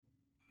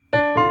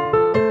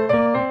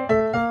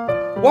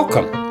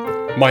Welcome.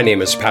 My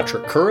name is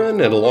Patrick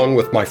Curran, and along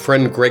with my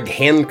friend Greg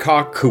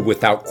Hancock, who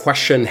without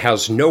question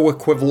has no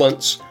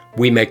equivalents,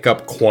 we make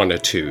up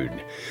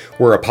Quantitude.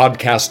 We're a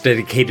podcast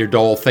dedicated to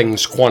all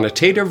things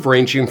quantitative,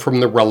 ranging from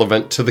the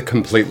relevant to the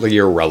completely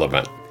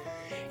irrelevant.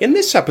 In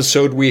this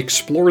episode, we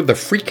explore the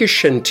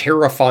freakish and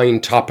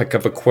terrifying topic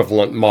of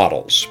equivalent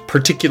models,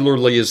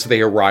 particularly as they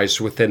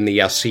arise within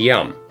the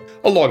SEM.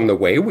 Along the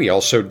way, we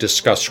also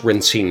discuss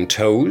rinsing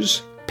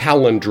toes,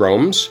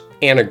 palindromes,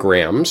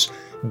 anagrams,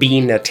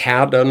 being a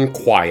tad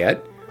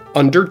unquiet,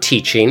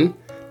 under-teaching,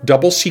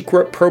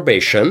 double-secret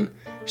probation,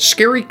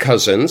 scary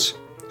cousins,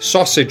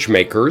 sausage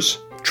makers,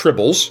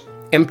 tribbles,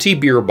 empty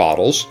beer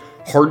bottles,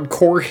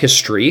 hardcore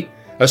history,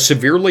 a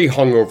severely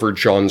hungover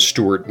John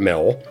Stuart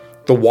Mill,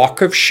 the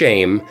Walk of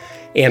Shame,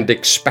 and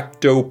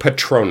Expecto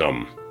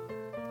Patronum.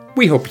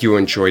 We hope you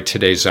enjoy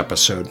today's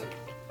episode.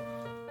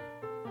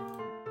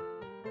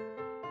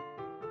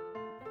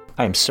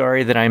 I'm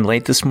sorry that I'm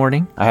late this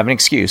morning. I have an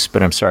excuse,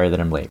 but I'm sorry that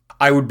I'm late.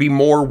 I would be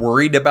more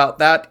worried about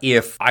that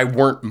if I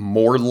weren't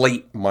more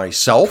late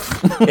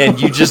myself, and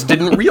you just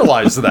didn't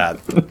realize that.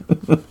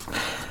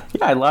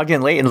 Yeah, I logged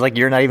in late, and it's like,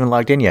 you're not even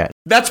logged in yet.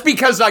 That's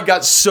because I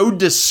got so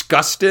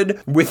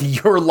disgusted with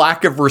your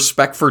lack of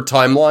respect for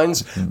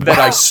timelines that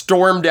I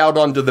stormed out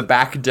onto the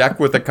back deck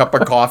with a cup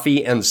of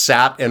coffee and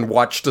sat and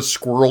watched a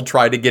squirrel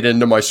try to get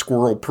into my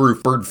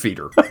squirrel-proof bird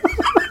feeder.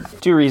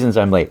 2 reasons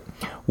I'm late.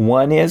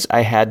 One is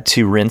I had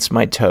to rinse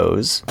my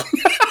toes.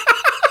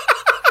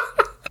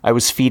 I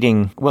was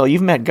feeding, well,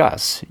 you've met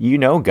Gus. You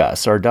know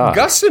Gus, our dog.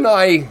 Gus and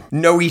I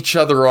know each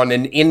other on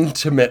an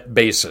intimate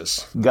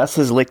basis. Gus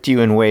has licked you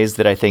in ways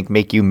that I think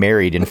make you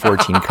married in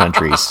 14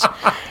 countries.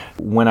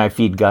 When I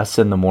feed Gus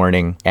in the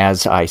morning,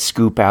 as I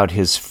scoop out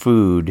his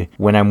food,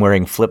 when I'm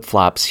wearing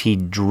flip-flops, he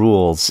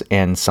drools,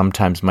 and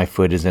sometimes my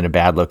foot is in a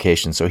bad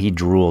location, so he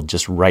drooled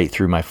just right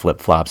through my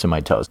flip-flops and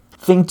my toes.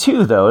 Thing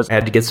 2, though, is I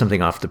had to get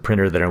something off the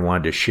printer that I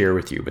wanted to share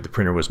with you, but the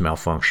printer was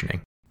malfunctioning.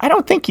 I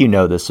don't think you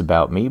know this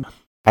about me.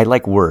 I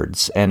like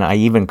words, and I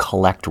even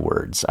collect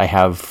words. I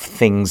have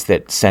things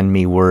that send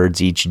me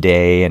words each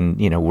day and,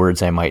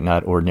 words I might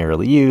not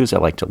ordinarily use. I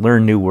like to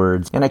learn new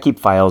words, and I keep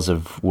files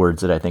of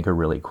words that I think are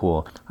really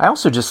cool. I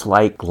also just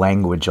like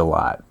language a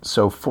lot.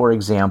 So, for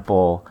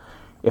example,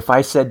 if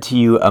I said to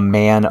you, a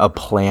man, a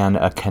plan,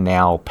 a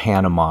canal,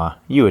 Panama,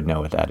 you would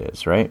know what that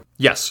is, right?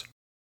 Yes.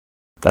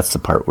 That's the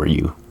part where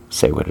you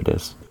say what it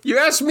is. You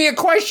asked me a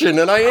question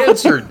and I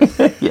answered.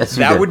 Yes,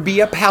 that would be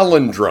a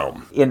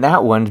palindrome. In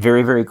that one,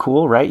 very, very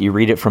cool, right? You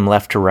read it from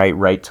left to right,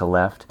 right to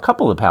left. A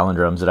couple of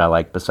palindromes that I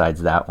like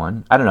besides that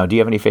one. I don't know. Do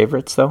you have any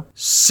favorites, though?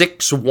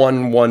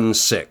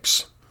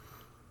 6116.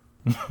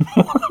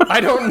 I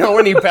don't know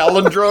any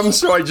palindromes,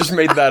 so I just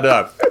made that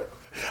up.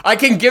 I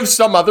can give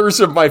some others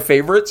of my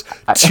favorites.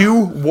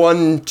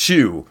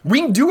 212.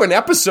 We can do an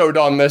episode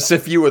on this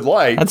if you would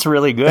like. That's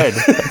really good.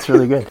 That's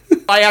really good.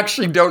 I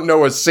actually don't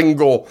know a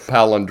single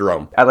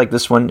palindrome. I like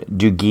this one.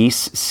 Do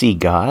geese see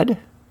God?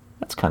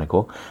 That's kind of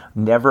cool.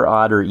 Never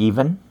odd or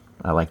even.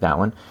 I like that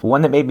one.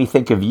 One that made me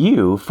think of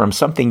you from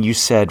something you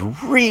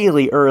said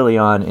really early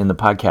on in the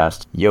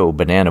podcast. Yo,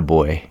 banana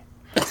boy.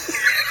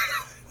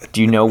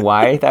 Do you know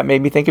why that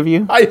made me think of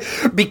you?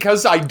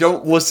 Because I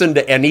don't listen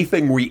to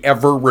anything we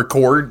ever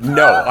record.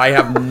 No, I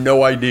have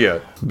no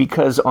idea.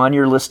 Because on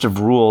your list of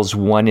rules,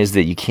 one is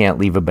that you can't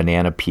leave a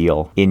banana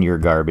peel in your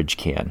garbage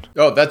can.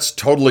 Oh, that's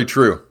totally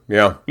true.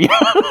 Yeah.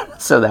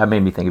 So that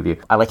made me think of you.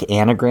 I like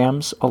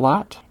anagrams a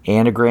lot.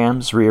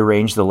 Anagrams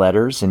rearrange the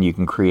letters and you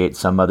can create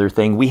some other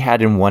thing. We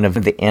had in one of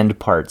the end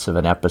parts of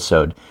an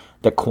episode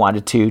that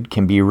quantitude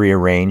can be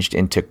rearranged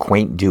into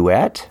quaint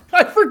duet.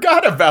 I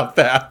forgot about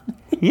that.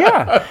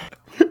 Yeah.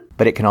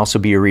 But it can also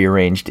be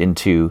rearranged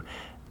into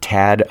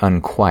tad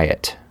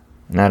unquiet.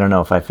 And I don't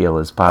know if I feel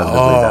as positively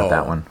about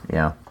that one.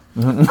 Yeah.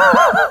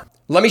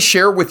 Let me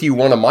share with you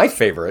one of my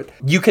favorite.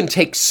 You can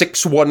take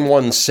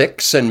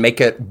 6116 and make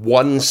it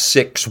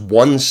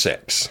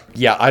 1616.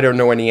 Yeah, I don't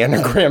know any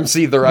anagrams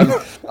either.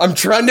 I'm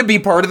trying to be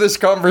part of this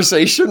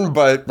conversation,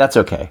 but... That's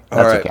okay.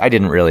 That's okay. I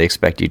didn't really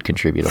expect you'd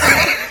contribute a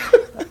lot.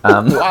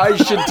 Why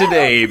should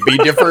today be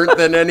different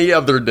than any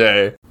other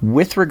day?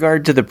 With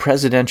regard to the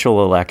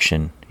presidential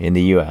election in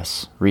the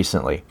U.S.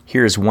 recently,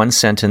 here's one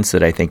sentence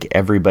that I think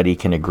everybody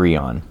can agree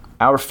on.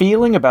 Our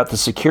feeling about the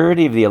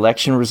security of the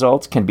election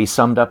results can be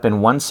summed up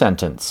in one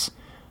sentence.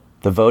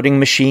 The voting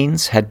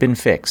machines had been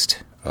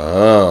fixed.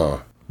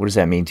 Oh. What does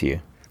that mean to you?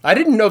 I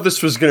didn't know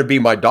this was going to be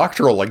my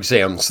doctoral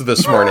exams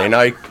this morning.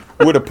 I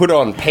would have put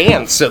on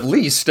pants at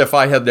least if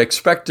I had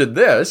expected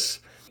this.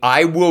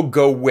 I will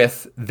go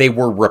with they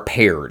were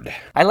repaired.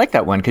 I like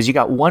that one because you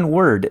got one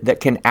word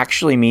that can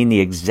actually mean the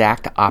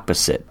exact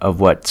opposite of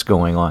what's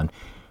going on.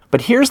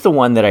 But here's the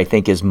one that I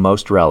think is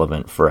most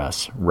relevant for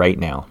us right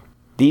now.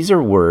 These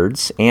are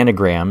words,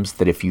 anagrams,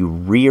 that if you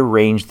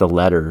rearrange the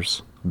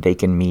letters, they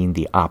can mean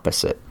the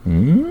opposite.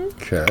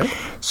 Okay.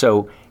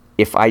 So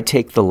if I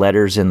take the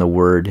letters in the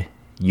word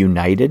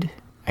united,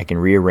 I can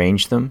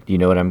rearrange them. Do you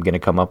know what I'm going to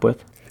come up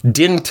with?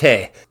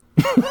 Dinte.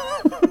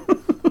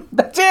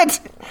 That's it.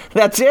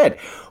 That's it.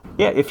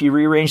 Yeah, if you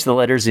rearrange the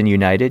letters in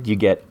United, you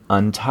get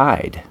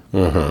untied.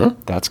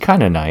 Mm-hmm. That's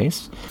kind of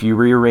nice. If you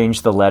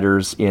rearrange the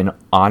letters in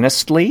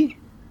honestly,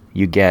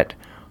 you get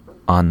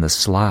on the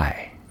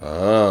sly.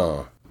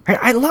 Oh.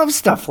 I love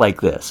stuff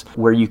like this,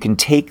 where you can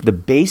take the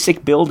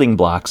basic building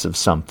blocks of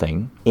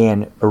something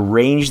and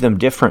arrange them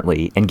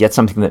differently and get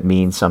something that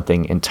means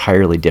something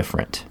entirely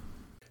different.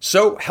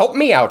 So help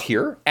me out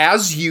here,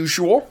 as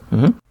usual.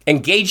 Mm-hmm.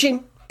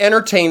 Engaging,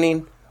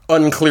 entertaining,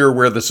 unclear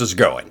where this is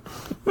going.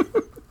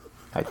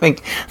 I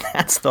think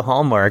that's the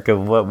hallmark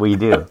of what we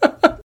do.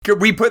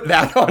 Could we put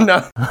that on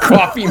a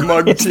coffee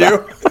mug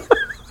too?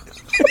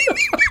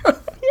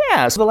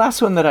 Yeah, so the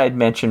last one that I'd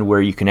mentioned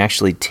where you can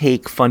actually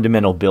take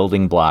fundamental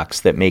building blocks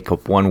that make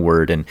up one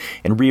word and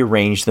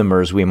rearrange them, or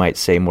as we might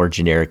say more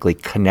generically,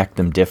 connect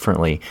them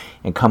differently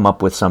and come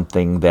up with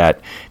something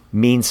that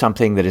means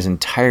something that is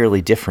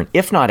entirely different,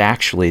 if not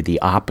actually the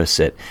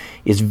opposite,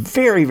 is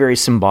very, very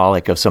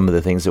symbolic of some of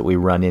the things that we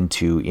run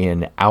into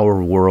in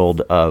our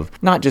world of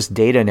not just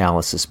data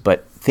analysis,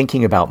 but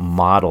thinking about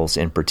models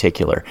in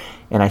particular.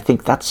 And I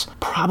think that's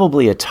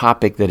probably a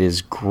topic that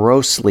is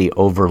grossly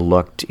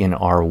overlooked in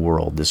our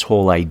world, this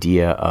whole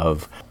idea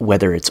of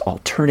whether it's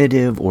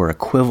alternative or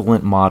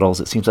equivalent models.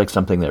 It seems like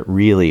something that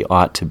really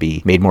ought to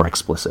be made more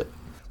explicit.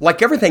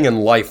 Like everything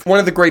in life, one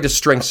of the greatest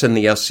strengths in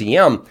the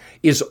SEM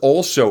is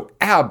also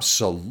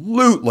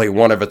absolutely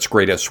one of its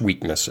greatest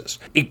weaknesses.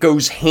 It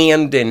goes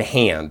hand in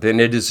hand,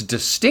 and it is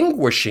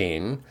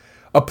distinguishing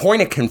a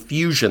point of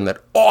confusion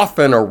that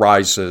often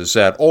arises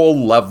at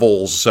all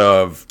levels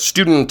of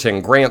student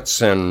and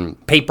grants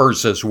and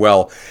papers as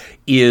well,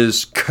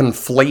 is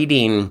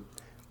conflating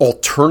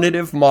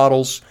alternative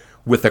models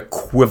with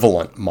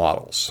equivalent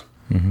models.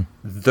 Mm-hmm.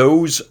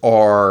 Those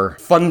are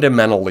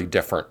fundamentally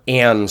different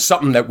and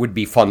something that would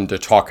be fun to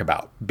talk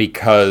about,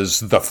 because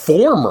the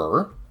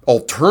former,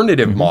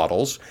 alternative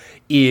models,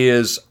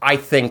 is, I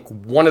think,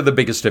 one of the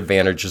biggest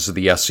advantages of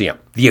the SEM.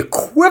 The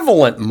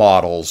equivalent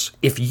models,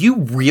 if you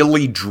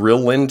really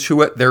drill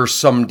into it, there's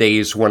some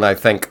days when I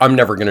think, I'm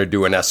never going to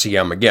do an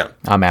SEM again.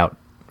 I'm out.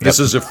 This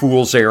is a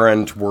fool's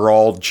errand. We're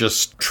all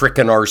just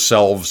tricking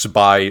ourselves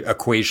by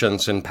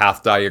equations and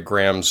path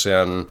diagrams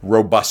and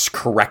robust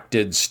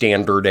corrected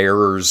standard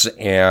errors.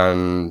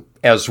 And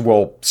as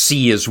we'll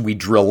see as we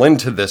drill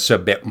into this a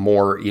bit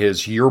more,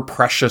 is your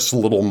precious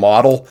little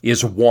model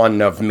is one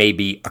of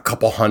maybe a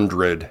couple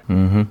hundred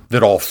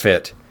that all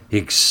fit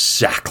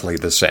exactly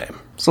the same.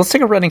 So let's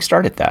take a running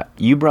start at that.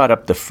 You brought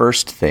up the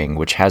first thing,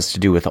 which has to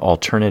do with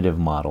alternative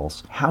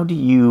models. How do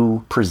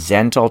you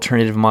present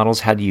alternative models?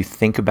 How do you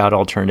think about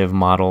alternative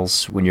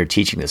models when you're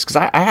teaching this? Because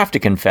I have to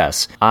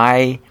confess,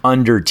 I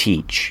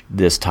underteach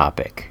this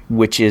topic,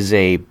 which is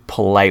a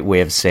polite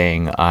way of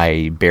saying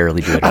I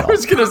barely do it at all. I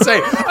was going to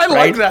say, I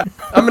like that.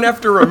 I'm going to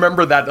have to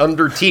remember that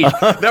underteach.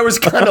 That was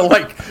kind of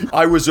like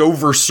I was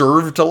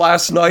overserved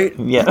last night.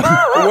 Yeah.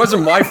 It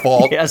wasn't my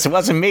fault. Yes, it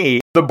wasn't me.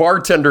 The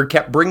bartender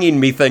kept bringing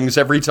me things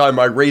every time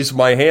I raised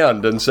my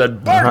hand and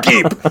said,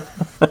 barkeep!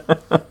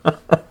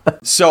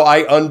 So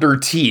I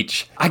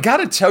underteach. I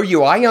gotta tell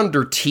you, I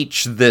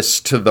underteach this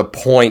to the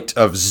point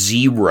of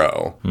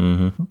 0.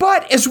 Mm-hmm.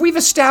 But as we've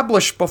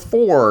established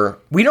before,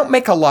 we don't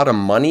make a lot of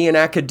money in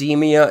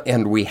academia,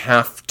 and we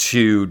have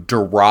to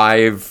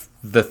derive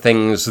the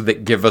things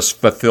that give us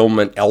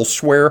fulfillment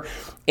elsewhere.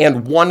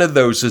 And one of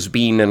those is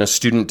being in a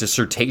student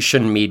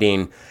dissertation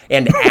meeting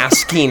and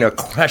asking a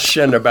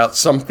question about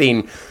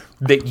something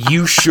that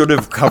you should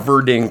have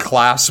covered in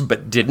class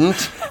but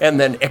didn't,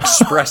 and then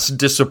express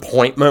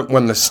disappointment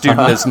when the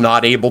student is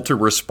not able to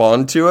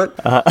respond to it.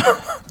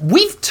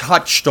 We've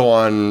touched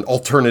on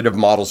alternative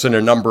models in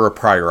a number of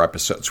prior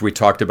episodes. We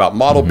talked about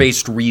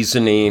model-based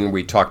reasoning.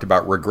 We talked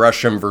about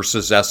regression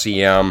versus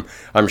SEM.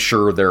 I'm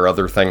sure there are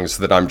other things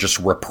that I'm just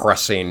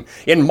repressing.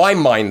 In my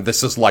mind,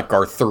 this is like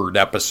our 3rd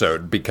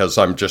episode because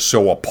I'm just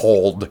so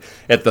appalled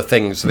at the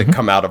things that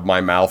come out of my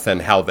mouth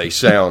and how they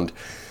sound.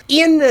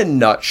 In a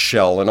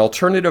nutshell, an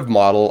alternative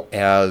model,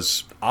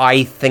 as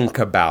I think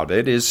about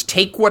it, is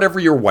take whatever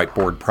your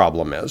whiteboard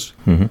problem is,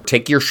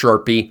 take your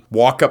Sharpie,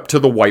 walk up to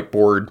the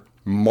whiteboard,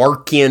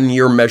 mark in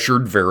your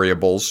measured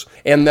variables,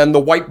 and then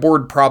the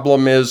whiteboard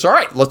problem is, all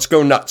right, let's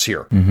go nuts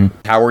here.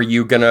 How are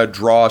you going to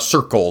draw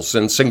circles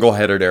and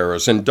single-headed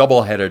arrows and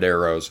double-headed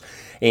arrows?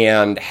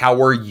 And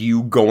how are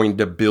you going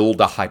to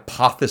build a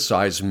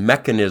hypothesized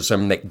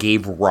mechanism that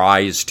gave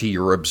rise to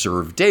your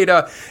observed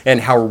data? And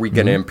how are we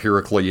going to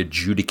empirically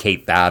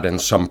adjudicate that in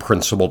some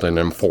principled and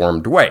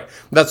informed way?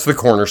 That's the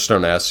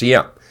cornerstone of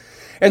SEM.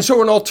 And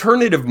so an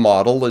alternative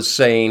model is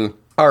saying,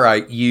 all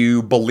right,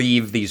 you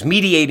believe these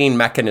mediating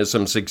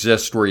mechanisms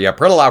exist where you have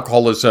parental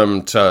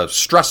alcoholism to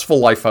stressful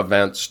life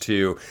events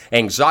to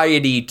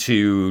anxiety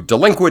to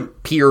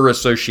delinquent peer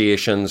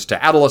associations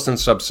to adolescent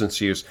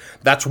substance use.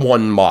 That's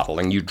one model,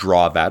 and you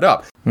draw that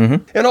up.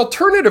 An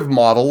alternative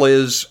model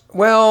is,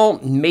 well,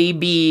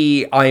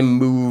 maybe I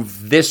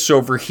move this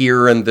over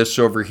here and this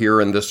over here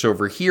and this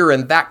over here,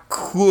 and that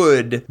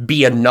could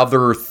be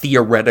another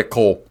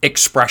theoretical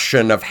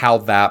expression of how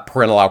that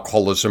parental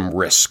alcoholism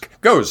risk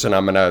goes. And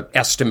I'm going to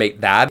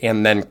estimate that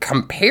and then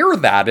compare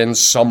that in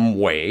some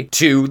way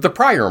to the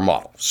prior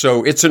model.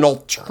 So it's an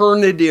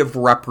alternative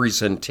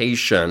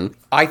representation.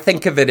 I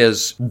think of it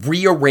as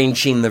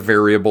rearranging the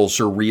variables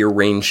or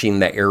rearranging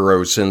the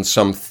arrows in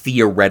some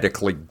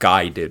theoretically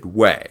guided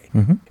way.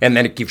 And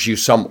then it gives you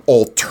some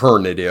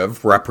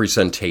alternative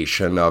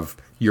representation of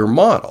your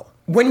model.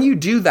 When you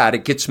do that,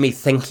 it gets me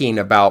thinking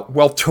about,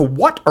 well, to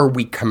what are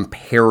we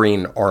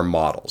comparing our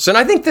models? And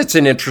I think that's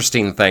an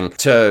interesting thing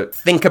to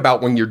think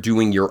about when you're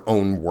doing your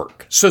own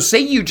work. So say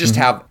you just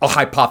have a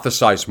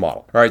hypothesized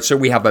model. All right, so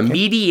we have a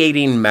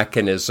mediating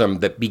mechanism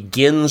that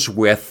begins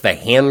with the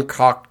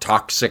Hancock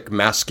Toxic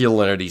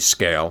Masculinity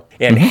Scale.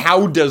 And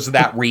how does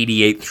that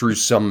radiate through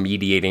some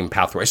mediating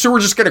pathway? So we're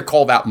just going to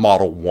call that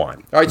model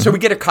 1. All right, so we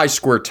get a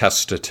chi-square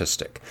test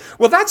statistic.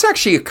 Well, that's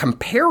actually a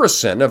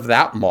comparison of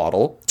that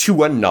model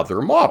to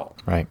another model.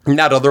 Right. And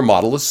that other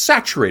model is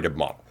saturated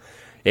model.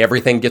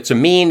 Everything gets a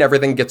mean,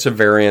 everything gets a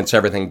variance,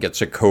 everything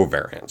gets a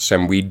covariance.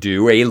 And we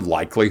do a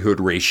likelihood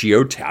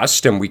ratio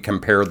test, and we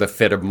compare the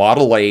fit of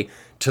model A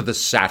to the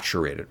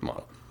saturated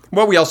model.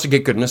 Well, we also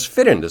get goodness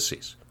fit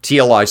indices.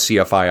 TLI,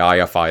 CFI,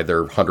 IFI, there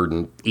are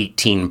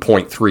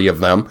 118.3 of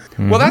them.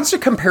 Well, that's a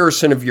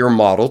comparison of your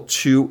model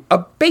to a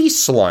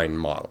baseline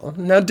model.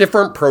 Now,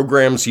 different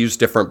programs use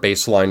different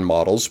baseline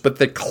models, but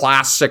the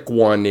classic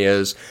one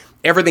is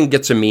everything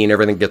gets a mean,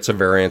 everything gets a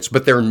variance,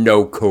 but there are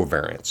no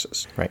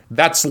covariances. Right.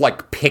 That's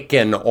like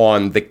picking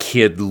on the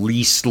kid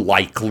least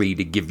likely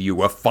to give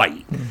you a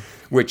fight,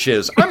 which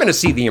is, I'm going to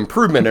see the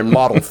improvement in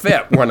model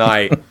fit when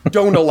I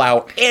don't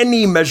allow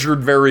any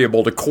measured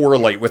variable to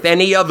correlate with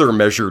any other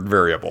measured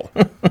variable.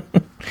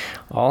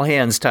 All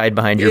hands tied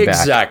behind your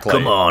back. Exactly.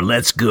 Come on,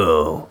 let's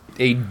go.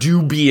 A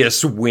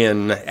dubious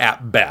win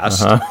at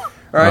best.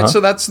 All right,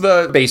 so that's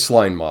the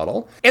baseline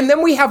model. And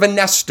then we have a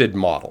nested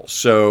model.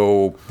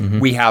 So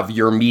we have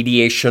your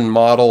mediation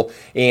model,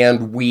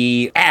 and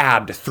we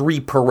add 3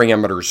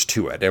 parameters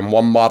to it. And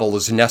one model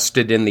is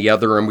nested in the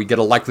other, and we get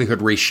a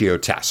likelihood ratio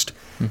test.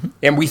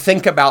 And we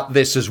think about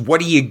this as,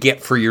 what do you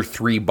get for your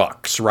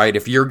 $3, right?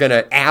 If you're going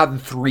to add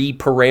 3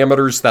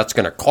 parameters, that's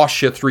going to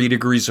cost you 3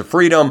 degrees of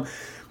freedom.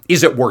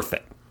 Is it worth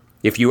it?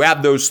 If you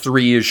add those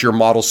 3, is your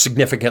model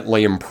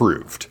significantly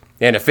improved?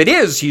 And if it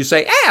is, you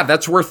say,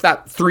 that's worth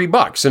that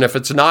 $3. And if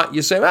it's not,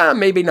 you say,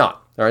 maybe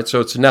not. All right, so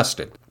it's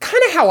nested.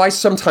 Kind of how I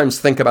sometimes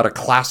think about a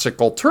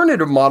classic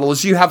alternative model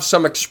is you have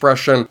some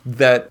expression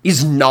that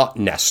is not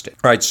nested,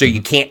 right? So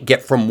you can't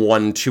get from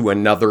one to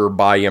another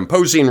by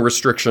imposing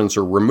restrictions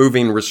or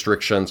removing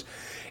restrictions.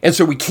 And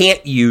so we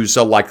can't use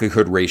a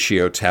likelihood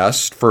ratio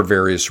test for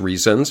various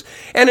reasons.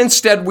 And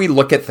instead, we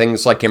look at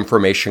things like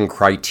information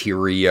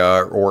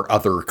criteria or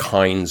other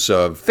kinds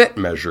of fit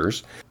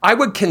measures. I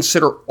would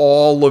consider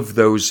all of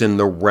those in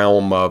the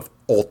realm of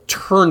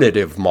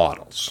alternative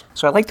models.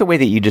 So I like the way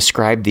that you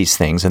describe these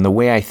things, and the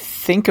way I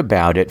think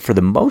about it for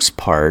the most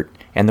part,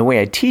 and the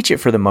way I teach it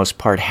for the most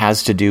part,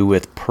 has to do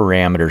with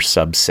parameter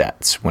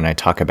subsets when I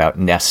talk about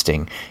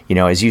nesting. You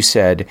know, as you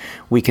said,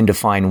 we can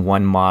define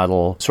one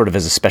model sort of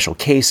as a special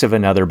case of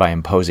another by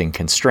imposing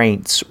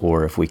constraints,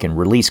 or if we can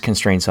release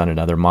constraints on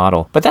another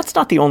model. But that's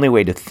not the only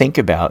way to think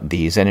about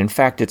these. And in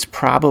fact, it's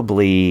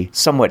probably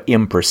somewhat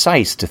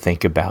imprecise to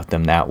think about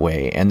them that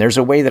way. And there's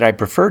a way that I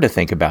prefer to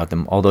think about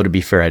them, although to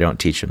be fair, I don't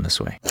teach them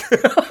this way.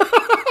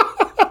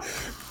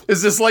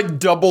 Is this like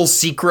double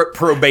secret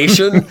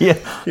probation? Yeah.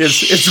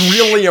 It's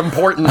really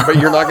important, but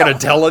you're not going to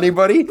tell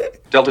anybody?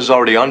 Delta's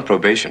already on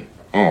probation.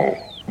 Oh,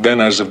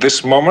 then as of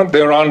this moment,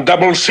 they're on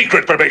double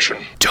secret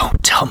probation.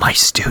 Don't tell my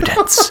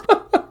students.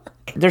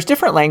 There's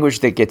different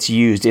language that gets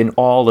used in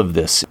all of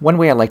this. One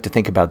way I like to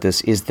think about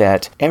this is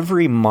that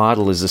every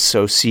model is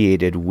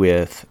associated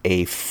with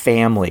a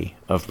family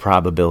of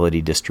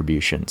probability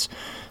distributions.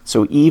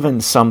 So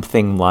even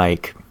something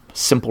like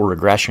simple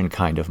regression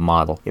kind of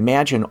model.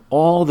 Imagine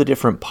all the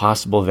different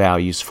possible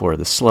values for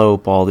the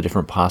slope, all the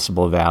different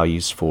possible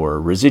values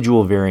for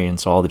residual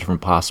variance, all the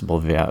different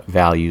possible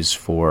values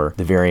for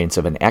the variance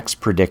of an X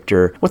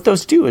predictor. What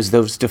those do is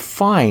those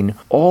define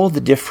all the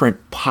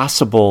different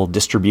possible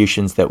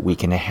distributions that we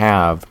can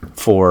have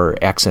for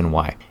X and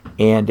Y.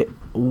 And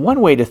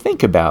one way to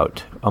think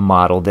about a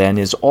model then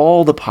is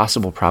all the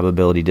possible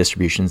probability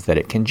distributions that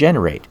it can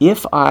generate.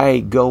 If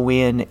I go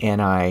in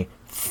and I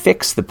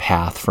fix the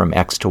path from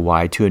X to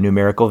Y to a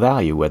numerical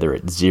value, whether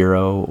it's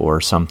 0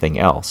 or something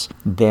else,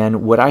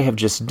 then what I have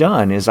just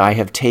done is I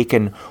have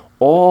taken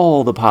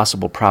all the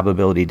possible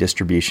probability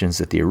distributions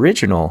that the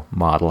original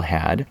model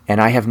had, and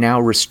I have now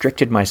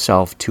restricted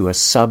myself to a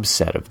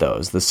subset of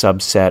those, the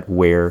subset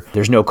where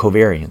there's no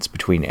covariance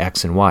between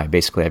X and Y.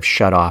 Basically, I've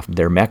shut off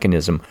their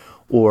mechanism.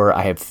 or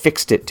I have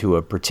fixed it to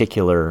a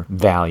particular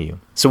value.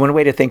 So one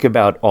way to think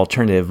about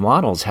alternative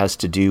models has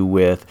to do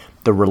with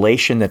the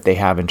relation that they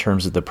have in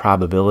terms of the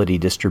probability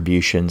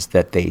distributions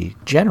that they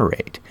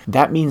generate.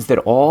 That means that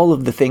all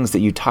of the things that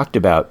you talked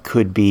about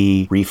could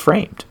be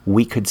reframed.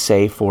 We could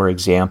say, for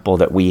example,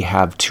 that we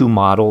have two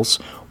models,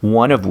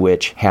 one of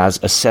which has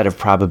a set of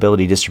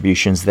probability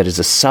distributions that is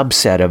a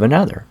subset of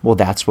another. Well,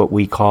 that's what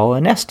we call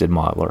a nested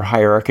model or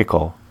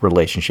hierarchical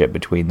relationship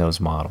between those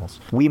models.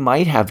 We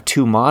might have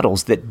two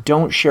models that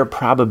don't share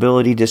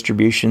probability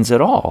distributions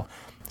at all.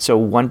 So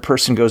one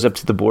person goes up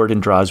to the board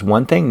and draws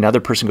one thing,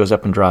 another person goes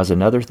up and draws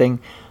another thing.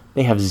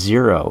 They have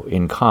zero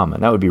in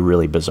common. That would be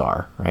really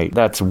bizarre, right?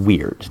 That's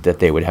weird that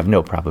they would have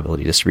no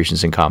probability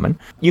distributions in common.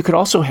 You could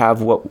also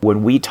have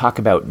when we talk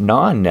about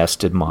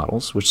non-nested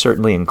models, which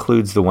certainly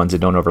includes the ones that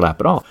don't overlap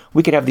at all,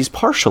 we could have these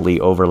partially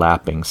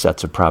overlapping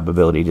sets of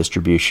probability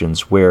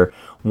distributions where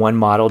one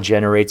model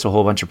generates a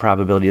whole bunch of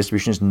probability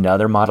distributions,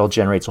 another model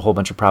generates a whole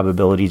bunch of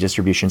probability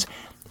distributions,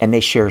 and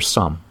they share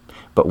some,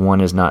 but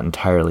one is not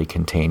entirely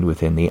contained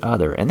within the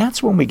other. And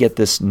that's when we get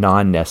this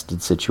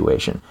non-nested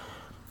situation.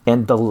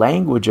 And the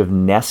language of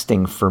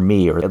nesting for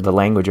me, or the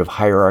language of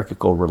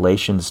hierarchical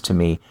relations to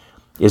me,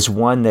 is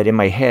one that in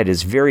my head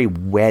is very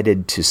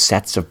wedded to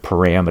sets of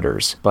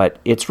parameters, but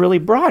it's really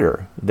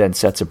broader than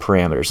sets of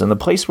parameters. And the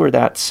place where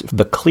that's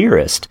the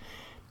clearest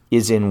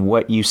is in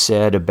what you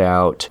said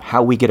about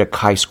how we get a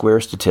chi-square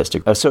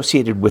statistic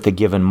associated with a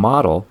given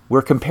model.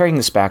 We're comparing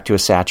this back to a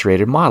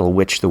saturated model,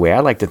 which the way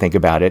I like to think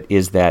about it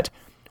is that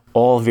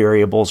all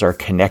variables are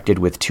connected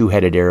with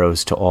two-headed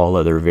arrows to all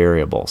other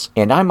variables.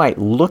 And I might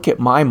look at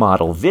my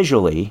model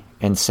visually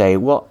and say,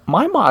 well,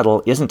 my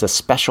model isn't a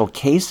special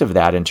case of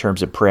that in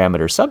terms of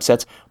parameter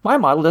subsets. My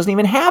model doesn't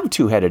even have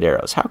two-headed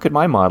arrows. How could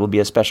my model be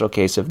a special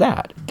case of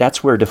that?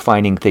 That's where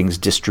defining things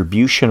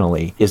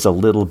distributionally is a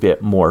little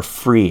bit more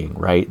freeing,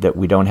 right? That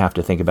we don't have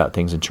to think about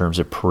things in terms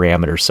of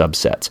parameter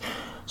subsets.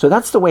 So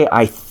that's the way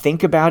I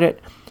think about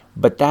it.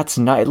 But that's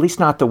not, at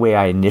least not the way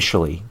I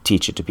initially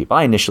teach it to people.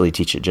 I initially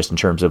teach it just in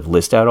terms of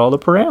list out all the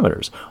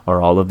parameters.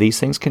 Are all of these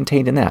things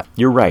contained in that?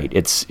 You're right.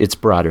 It's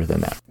broader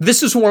than that.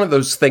 This is one of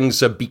those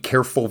things of be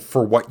careful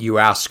for what you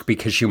ask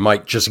because you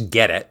might just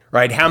get it,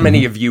 right? How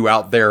many of you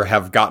out there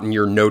have gotten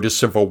your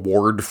notice of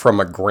award from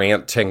a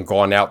grant and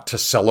gone out to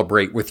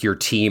celebrate with your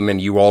team and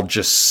you all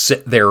just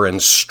sit there in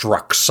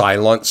struck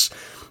silence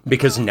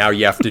because now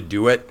you have to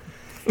do it?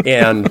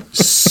 And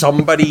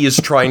somebody is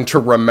trying to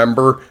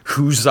remember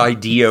whose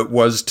idea it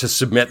was to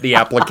submit the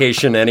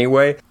application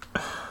anyway.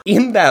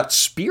 In that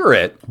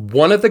spirit,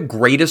 one of the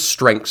greatest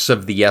strengths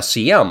of the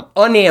SEM,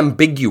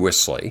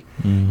 unambiguously,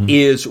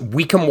 is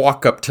we can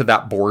walk up to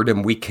that board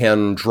and we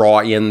can draw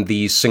in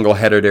these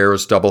single-headed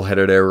arrows,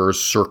 double-headed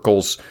arrows,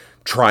 circles,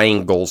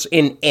 triangles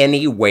in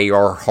any way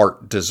our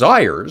heart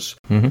desires.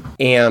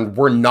 And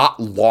we're not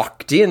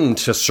locked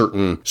into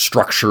certain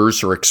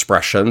structures or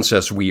expressions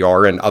as we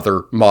are in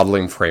other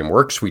modeling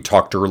frameworks. We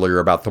talked earlier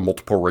about the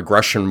multiple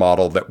regression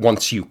model that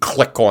once you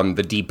click on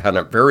the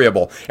dependent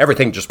variable,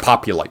 everything just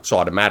populates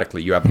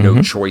automatically. You have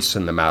no choice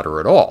in the matter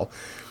at all.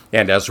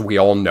 And as we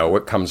all know,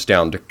 it comes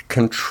down to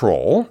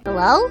control.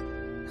 Hello?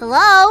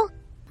 Hello?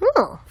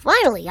 Oh,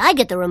 finally, I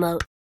get the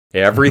remote.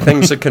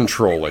 Everything's a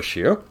control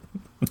issue.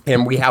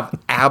 And we have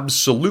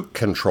absolute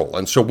control.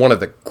 And so one of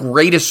the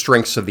greatest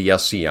strengths of the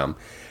SEM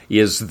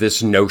is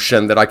this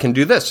notion that I can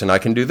do this, and I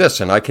can do this,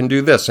 and I can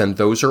do this. And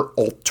those are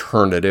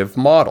alternative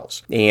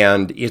models.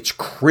 And it's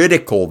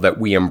critical that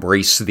we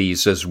embrace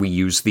these as we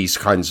use these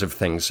kinds of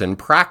things in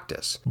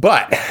practice.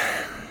 But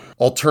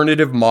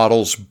alternative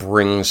models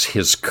brings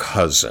his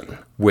cousin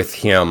with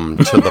him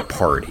to the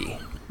party.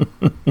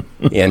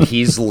 And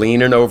he's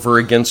leaning over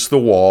against the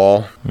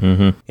wall,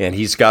 and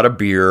he's got a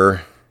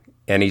beer,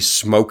 and he's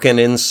smoking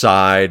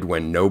inside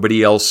when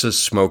nobody else is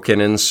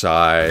smoking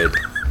inside.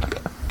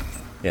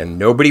 And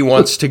nobody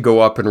wants to go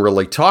up and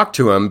really talk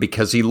to him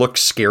because he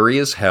looks scary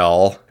as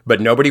hell.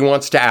 But nobody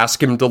wants to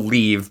ask him to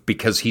leave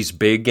because he's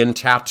big and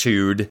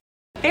tattooed.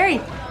 Barry, you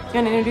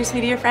want to introduce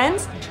me to your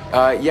friends?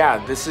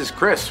 Yeah, this is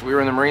Chris. We were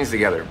in the Marines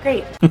together.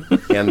 Great.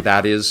 And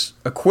that is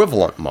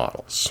equivalent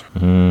models.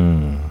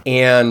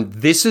 And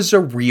this is a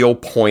real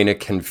point of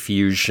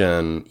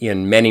confusion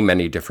in many,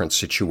 many different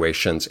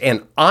situations.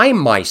 And I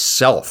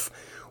myself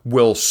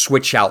will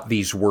switch out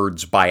these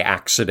words by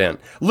accident.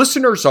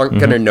 Listeners aren't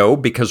going to know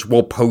because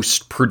we'll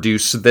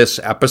post-produce this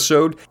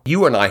episode.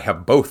 You and I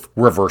have both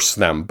reversed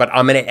them, but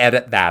I'm going to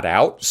edit that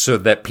out so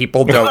that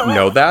people don't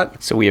know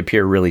that. So we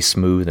appear really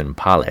smooth and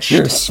polished.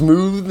 You're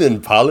smooth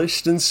and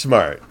polished and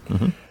smart.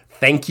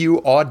 Thank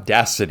you,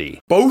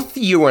 Audacity. Both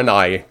you and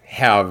I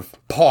have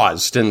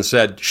paused and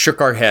shook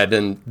our head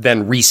and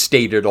then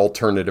restated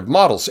alternative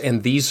models.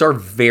 And these are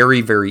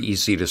very, very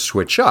easy to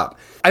switch up.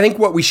 I think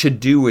what we should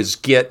do is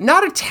get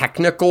not a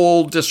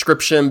technical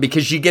description,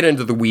 because you get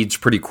into the weeds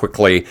pretty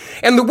quickly.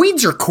 And the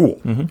weeds are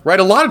cool, right?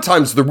 A lot of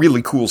times the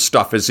really cool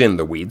stuff is in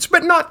the weeds,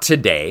 but not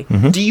today.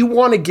 Do you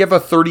want to give a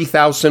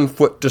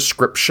 30,000-foot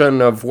description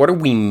of what do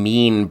we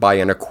mean by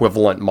an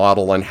equivalent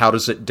model and how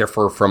does it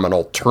differ from an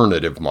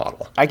alternative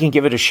model? I can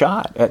give it a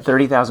shot at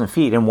 30,000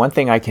 feet. And one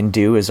thing I can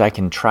do is I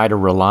can try to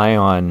rely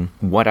on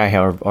what I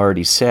have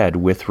already said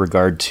with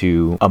regard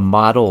to a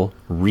model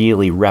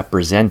really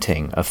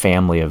representing a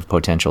family of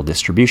potential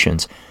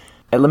distributions.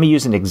 Let me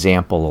use an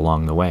example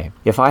along the way.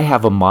 If I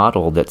have a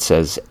model that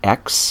says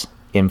X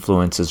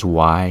influences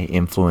Y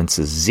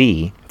influences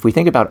Z, if we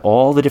think about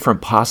all the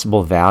different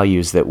possible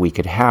values that we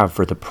could have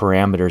for the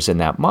parameters in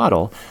that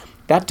model,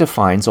 that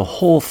defines a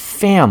whole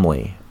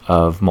family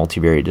of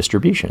multivariate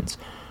distributions.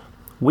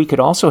 We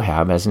could also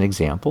have, as an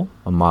example,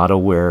 a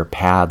model where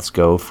paths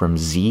go from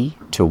Z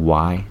to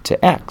Y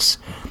to X.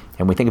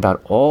 And we think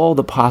about all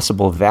the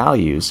possible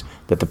values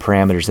that the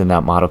parameters in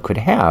that model could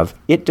have.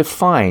 It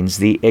defines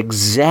the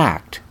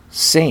exact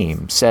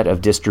same set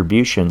of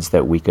distributions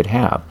that we could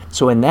have.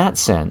 So in that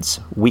sense,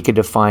 we could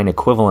define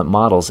equivalent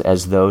models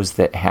as those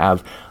that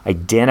have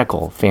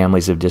identical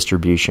families of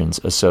distributions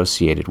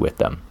associated with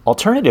them.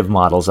 Alternative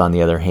models, on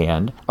the other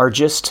hand, are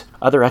just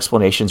other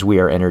explanations we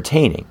are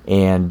entertaining.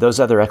 And those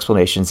other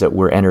explanations that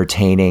we're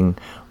entertaining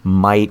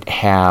might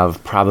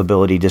have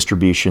probability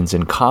distributions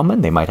in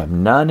common. They might have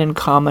none in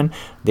common.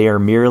 They are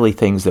merely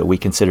things that we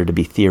consider to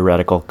be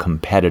theoretical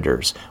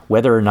competitors,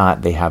 whether or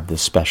not they have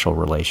this special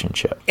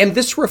relationship. And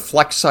this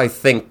reflects, I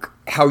think,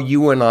 how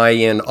you and I,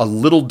 in a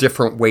little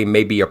different way,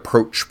 maybe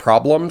approach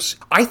problems.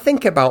 I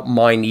think about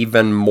mine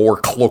even more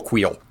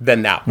colloquial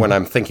than that when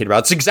I'm thinking about it.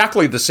 It's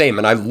exactly the same,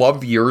 and I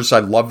love yours. I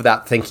love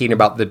that, thinking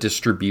about the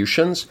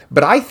distributions.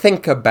 But I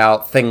think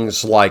about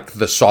things like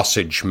the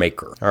sausage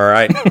maker, all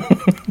right?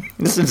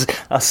 This is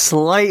a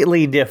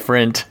slightly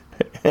different,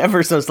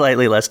 ever so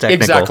slightly less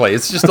technical. Exactly.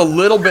 It's just a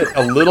little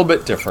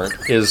bit different,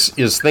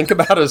 is think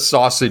about a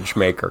sausage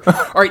maker.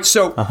 All right,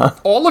 so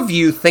all of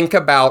you think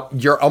about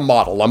a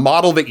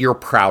model that you're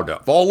proud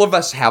of. All of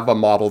us have a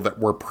model that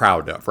we're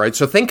proud of, right?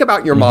 So think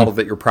about your model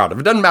that you're proud of.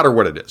 It doesn't matter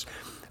what it is.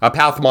 A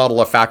path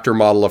model, a factor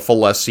model, a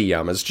full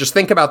SEM. Just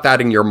think about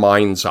that in your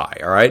mind's eye,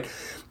 all right?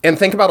 And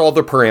think about all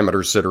the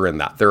parameters that are in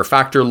that. There are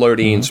factor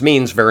loadings,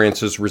 means,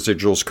 variances,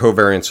 residuals,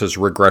 covariances,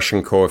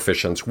 regression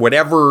coefficients,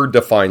 whatever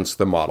defines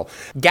the model.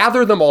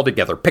 Gather them all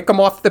together, pick them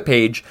off the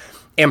page,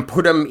 and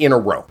put them in a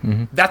row.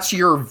 That's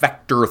your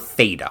vector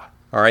theta.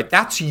 All right,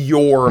 that's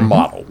your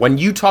model. When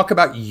you talk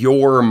about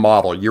your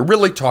model, you're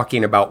really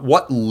talking about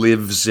what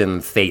lives in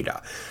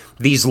theta.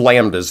 These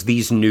lambdas,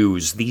 these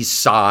nus, these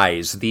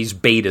psis, these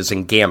betas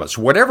and gammas,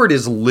 whatever it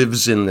is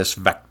lives in this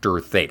vector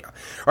theta.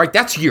 All right,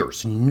 that's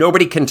yours.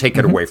 Nobody can take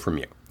it away from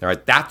you. All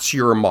right, that's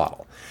your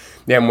model.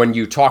 And when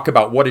you talk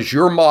about what is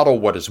your model,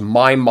 what is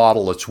my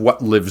model, it's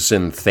what lives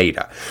in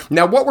theta.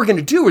 Now, what we're going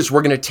to do is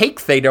we're going to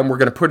take theta and we're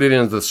going to put it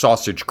into the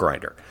sausage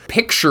grinder.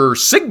 Picture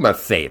sigma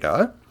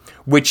theta,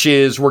 which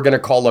is we're going to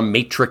call a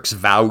matrix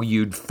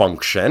valued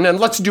function.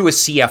 And let's do a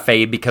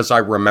CFA because I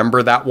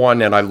remember that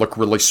one and I look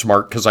really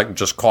smart because I can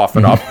just cough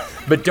it up.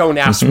 But don't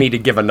ask me to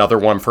give another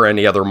one for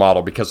any other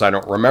model because I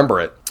don't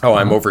remember it. Oh,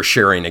 I'm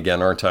oversharing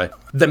again, aren't I?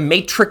 The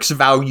matrix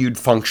valued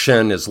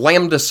function is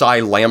lambda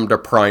psi lambda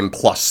prime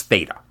plus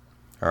theta.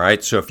 All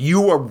right, so if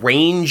you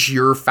arrange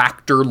your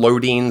factor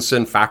loadings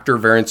and factor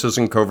variances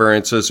and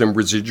covariances and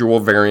residual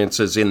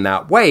variances in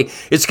that way,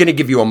 it's going to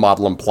give you a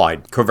model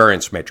implied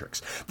covariance matrix.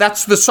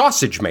 That's the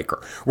sausage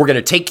maker. We're going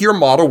to take your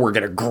model, we're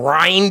going to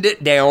grind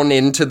it down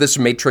into this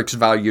matrix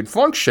valued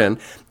function,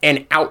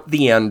 and out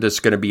the end is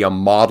going to be a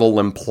model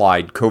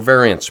implied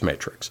covariance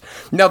matrix.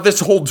 Now, this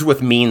holds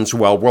with means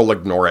well. We'll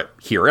ignore it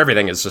here.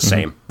 Everything is the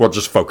same. We'll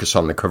just focus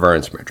on the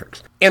covariance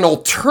matrix. An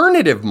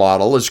alternative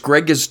model, as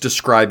Greg is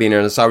describing,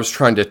 and as I was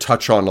trying to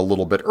touch on a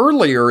little bit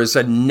earlier, is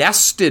a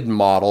nested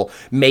model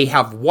may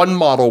have one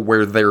model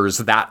where there's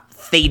that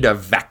theta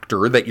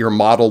vector that your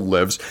model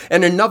lives,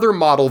 and another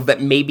model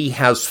that maybe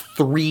has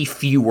 3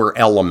 fewer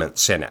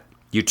elements in it.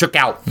 You took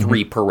out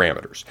 3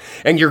 parameters,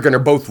 and you're going to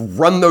both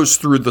run those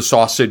through the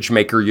sausage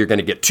maker. You're going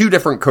to get 2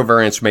 different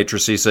covariance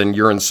matrices, and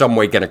you're in some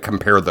way going to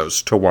compare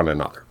those to one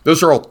another.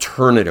 Those are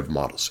alternative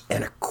models.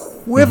 An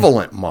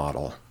equivalent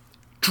model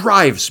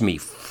drives me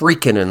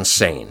freaking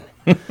insane.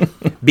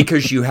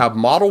 Because you have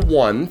model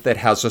 1 that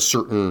has a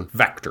certain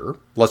vector.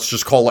 Let's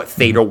just call it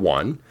theta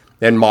 1.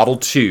 And model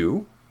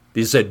 2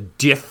 is a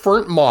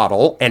different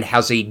model and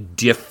has a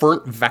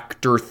different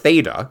vector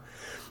theta.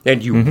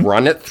 And you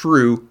run it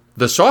through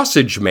the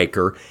sausage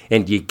maker,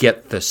 and you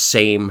get the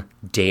same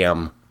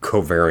damn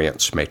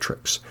covariance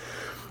matrix.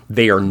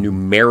 They are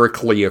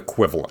numerically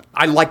equivalent.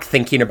 I like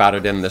thinking about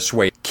it in this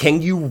way.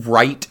 Can you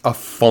write a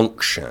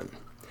function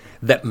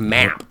that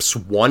maps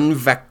one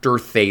vector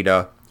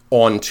theta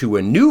onto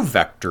a new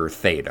vector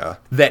theta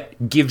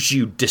that gives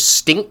you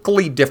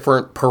distinctly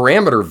different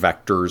parameter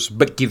vectors,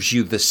 but gives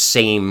you the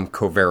same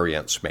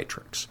covariance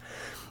matrix?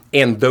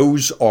 And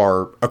those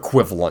are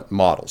equivalent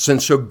models.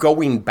 And so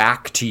going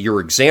back to your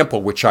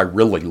example, which I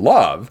really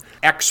love,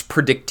 X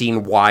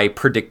predicting Y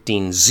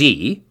predicting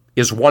Z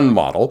is one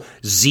model,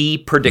 Z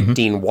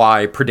predicting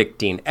Y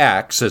predicting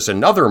X is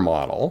another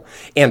model,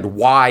 and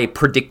Y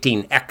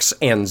predicting X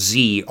and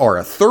Z are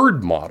a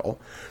third model.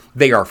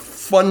 They are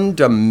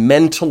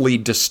fundamentally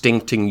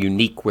distinct and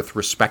unique with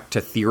respect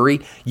to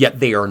theory, yet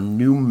they are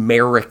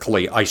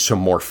numerically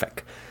isomorphic.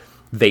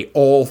 They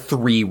all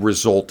three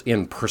result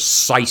in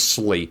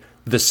precisely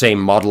the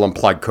same model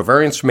implied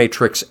covariance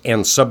matrix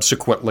and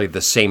subsequently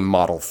the same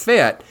model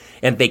fit,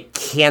 and they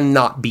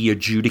cannot be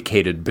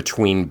adjudicated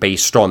between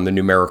based on the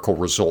numerical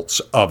results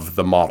of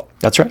the model.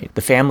 That's right.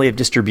 The family of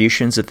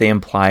distributions that they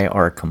imply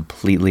are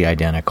completely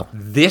identical.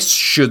 This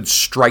should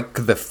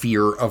strike the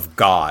fear of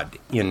God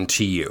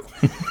into you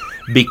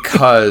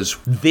because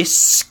this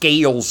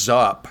scales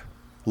up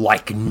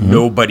like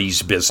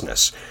nobody's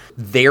business.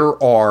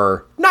 There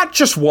are not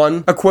just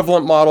one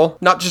equivalent model,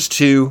 not just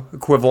two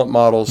equivalent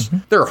models.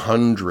 There are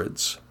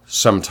hundreds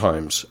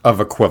sometimes of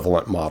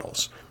equivalent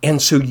models.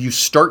 And so you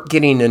start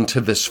getting into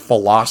this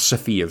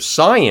philosophy of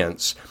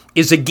science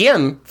is,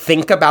 again,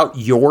 think about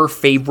your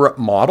favorite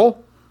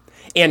model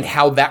and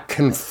how that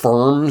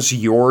confirms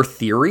your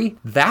theory.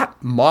 That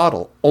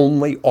model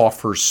only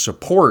offers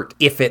support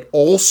if it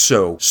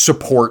also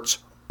supports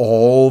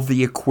all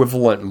the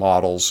equivalent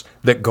models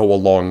that go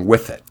along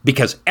with it.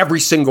 Because every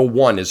single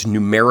one is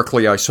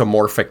numerically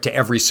isomorphic to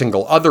every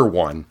single other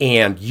one,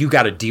 and you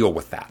got to deal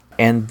with that.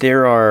 And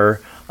there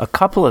are a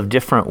couple of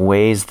different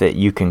ways that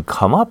you can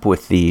come up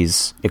with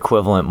these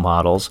equivalent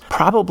models.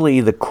 Probably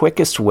the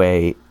quickest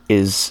way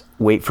is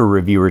wait for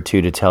reviewer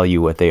 2 to tell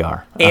you what they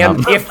are.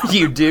 And if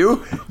you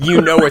do,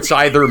 you know it's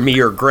either me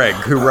or Greg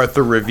who wrote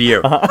the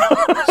review.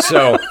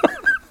 So,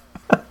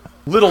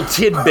 little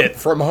tidbit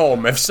from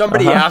home. If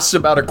somebody asks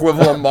about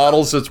equivalent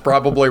models, it's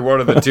probably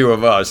one of the two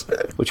of us.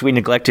 Which we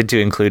neglected to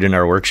include in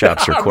our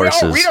workshops or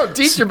courses. We don't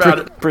teach about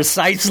it.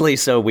 Precisely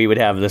so we would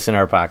have this in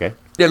our pocket.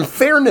 In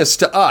fairness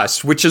to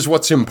us, which is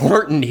what's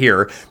important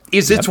here,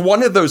 is it's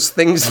one of those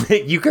things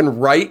that you can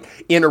write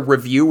in a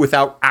review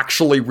without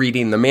actually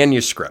reading the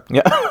manuscript.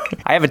 Yeah,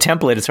 I have a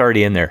template. It's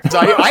already in there.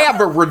 I have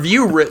a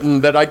review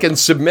written that I can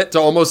submit to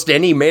almost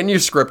any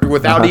manuscript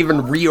without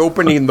even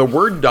reopening the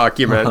Word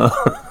document.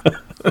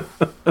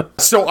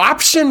 So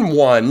option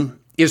 1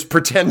 is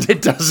pretend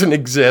it doesn't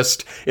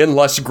exist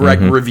unless Greg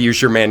reviews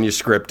your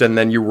manuscript, and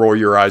then you roll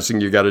your eyes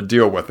and you got to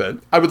deal with it.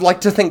 I would like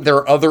to think there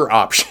are other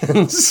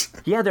options.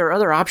 Yeah, there are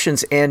other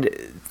options, and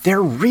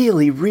they're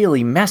really,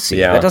 really messy.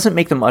 Yeah. That doesn't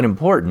make them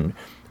unimportant,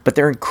 but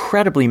they're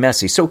incredibly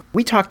messy. So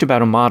we talked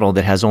about a model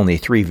that has only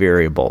 3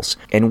 variables,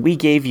 and we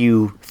gave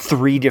you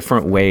 3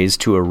 different ways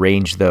to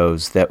arrange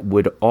those that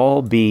would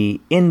all be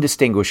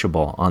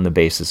indistinguishable on the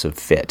basis of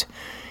fit.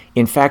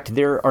 In fact,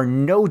 there are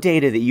no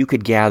data that you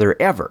could gather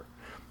ever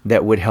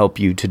that would help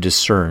you to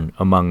discern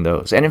among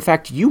those. And in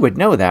fact, you would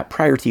know that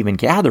prior to even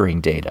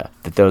gathering data,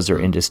 that those are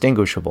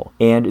indistinguishable.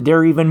 And there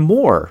are even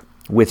more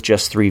with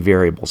just 3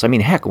 variables. I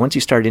mean, heck, once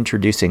you start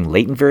introducing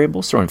latent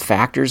variables, throwing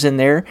factors in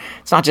there,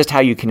 it's not just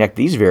how you connect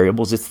these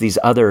variables, it's these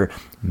other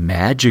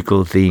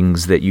magical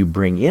things that you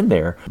bring in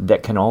there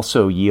that can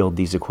also yield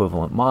these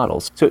equivalent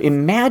models. So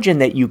imagine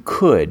that you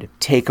could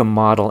take a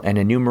model and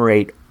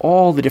enumerate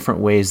all the different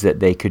ways that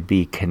they could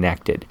be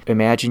connected.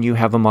 Imagine you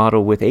have a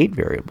model with 8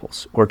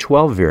 variables, or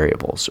 12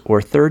 variables,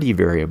 or 30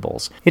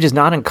 variables. It is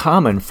not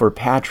uncommon for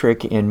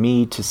Patrick and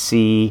me to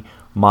see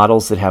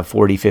models that have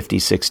 40, 50,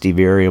 60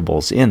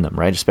 variables in them,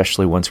 right?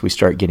 Especially once we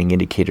start getting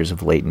indicators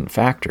of latent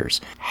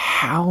factors.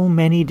 How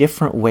many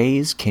different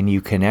ways can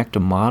you connect a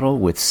model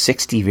with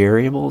 60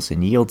 variables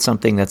and yield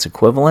something that's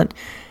equivalent?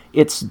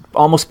 It's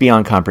almost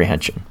beyond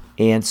comprehension.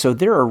 And so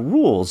there are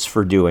rules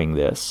for doing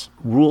this,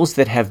 rules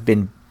that have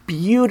been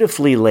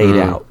beautifully laid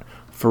out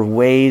for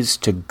ways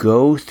to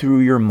go through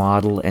your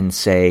model and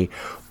say,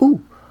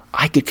 ooh,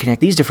 I could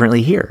connect these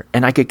differently here,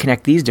 and I could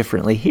connect these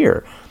differently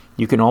here.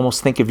 You can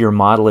almost think of your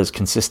model as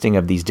consisting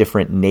of these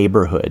different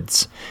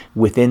neighborhoods.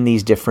 Within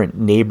these different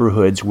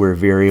neighborhoods where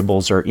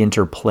variables are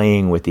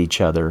interplaying with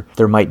each other,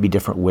 there might be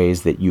different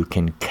ways that you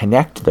can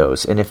connect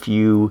those. And if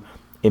you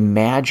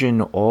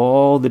imagine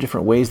all the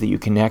different ways that you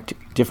connect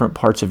different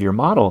parts of your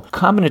model,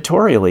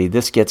 combinatorially,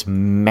 this gets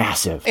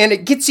massive. And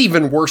it gets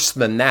even worse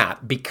than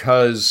that,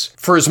 because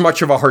for as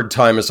much of a hard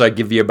time as I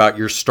give you about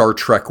your Star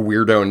Trek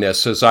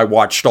weirdo-ness, as I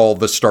watched all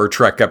the Star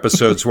Trek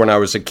episodes when I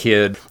was a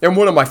kid, and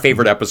one of my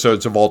favorite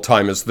episodes of all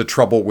time is The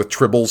Trouble with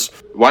Tribbles.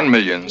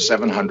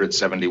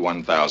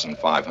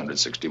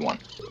 1,771,561.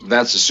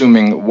 That's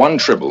assuming one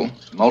tribble,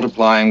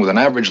 multiplying with an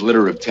average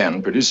litter of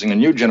 10, producing a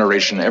new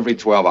generation every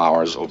 12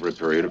 hours over a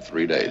period of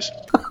 3 days.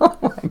 Oh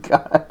my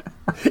God.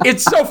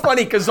 It's so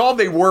funny because all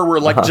they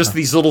were like just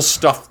these little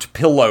stuffed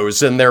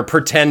pillows, and they're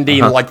pretending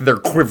like they're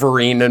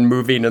quivering and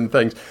moving and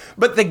things.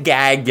 But the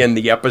gag in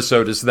the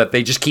episode is that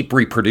they just keep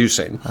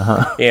reproducing.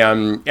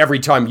 And every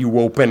time you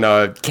open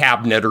a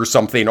cabinet or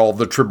something, all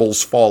the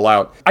tribbles fall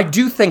out. I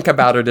do think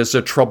about it as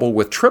a Trouble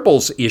with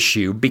Tribbles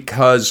issue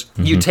because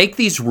you take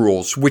these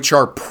rules, which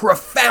are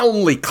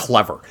profoundly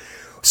clever.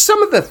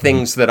 Some of the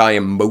things that I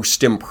am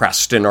most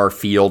impressed in our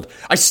field,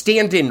 I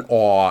stand in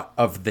awe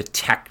of the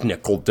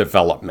technical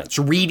developments.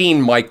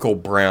 Reading Michael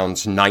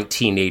Brown's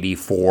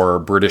 1984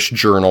 British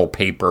Journal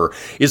paper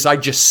is I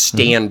just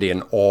stand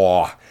in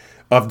awe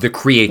of the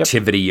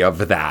creativity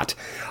of that.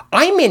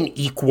 I'm in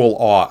equal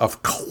awe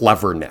of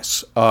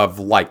cleverness, of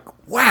like,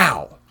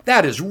 wow,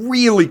 that is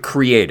really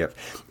creative.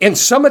 And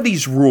some of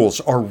these rules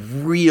are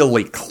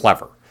really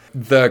clever.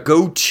 The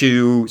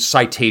go-to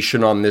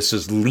citation on this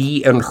is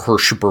Lee and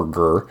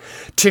Hirschberger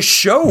to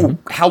show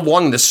how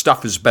long this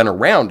stuff has been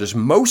around, as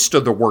most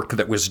of the work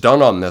that was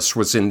done on this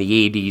was in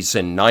the 80s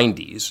and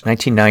 90s.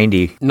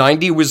 1990.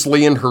 90 was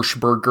Lee and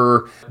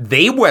Hirschberger.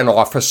 They went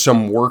off of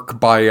some work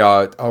by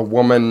a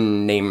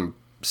woman named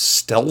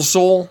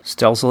Stelzel.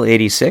 Stelzel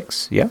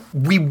 86, yeah.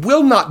 We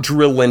will not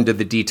drill into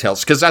the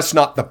details because that's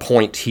not the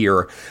point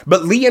here.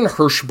 But Lee and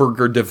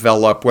Hirschberger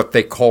develop what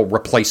they call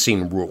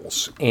replacing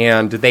rules.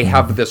 And they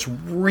have this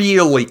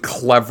really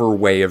clever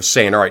way of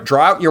saying, all right,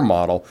 draw out your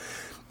model.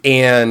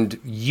 And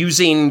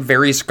using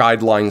various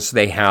guidelines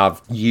they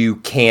have, you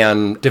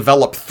can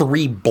develop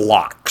 3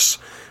 blocks.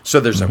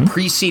 So there's a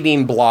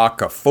preceding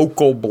block, a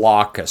focal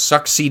block, a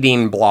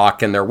succeeding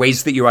block, and there are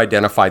ways that you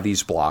identify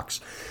these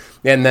blocks.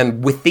 And then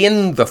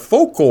within the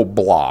focal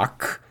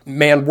block,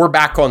 man, we're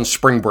back on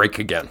spring break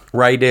again,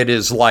 right? It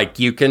is like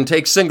you can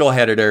take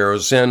single-headed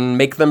arrows and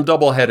make them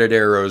double-headed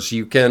arrows.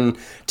 You can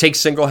take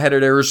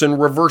single-headed arrows and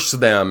reverse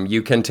them.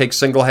 You can take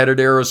single-headed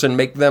arrows and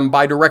make them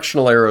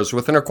bidirectional arrows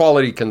with an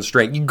equality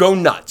constraint. You go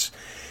nuts.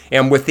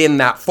 And within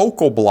that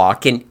focal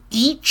block, and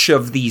each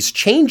of these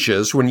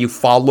changes, when you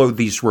follow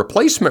these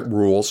replacement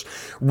rules,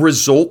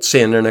 results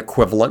in an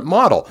equivalent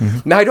model.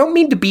 Now, I don't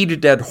mean to beat a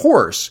dead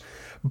horse,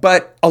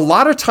 but a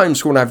lot of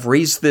times when I've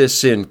raised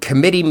this in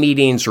committee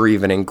meetings or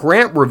even in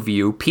grant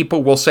review,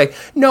 people will say,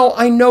 no,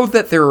 I know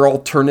that there are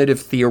alternative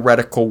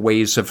theoretical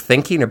ways of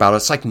thinking about it.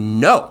 It's like,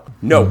 no,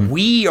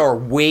 we are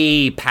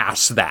way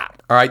past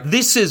that. All right,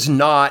 this is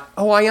not,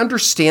 I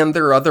understand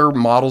there are other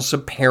models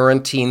of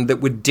parenting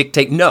that would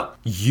dictate. No,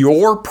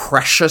 your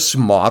precious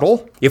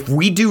model, if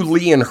we do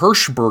Lee and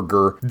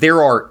Hirschberger,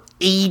 there are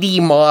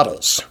 80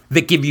 models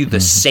that give you the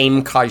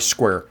same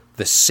chi-square,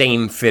 the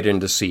same fit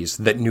indices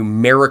that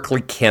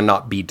numerically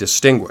cannot be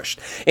distinguished.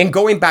 And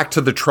going back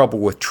to the trouble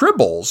with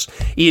tribbles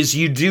is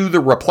you do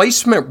the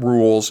replacement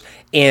rules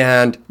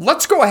and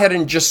let's go ahead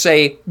and just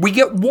say we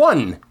get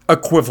one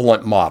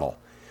equivalent model.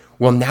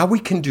 Well, now we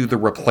can do the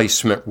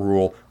replacement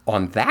rule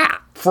on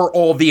that for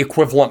all the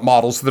equivalent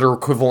models that are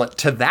equivalent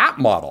to that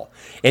model.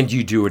 And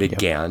you do it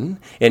again,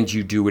 and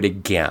you do it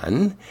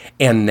again,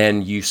 and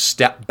then you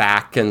step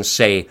back and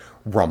say,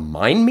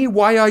 remind me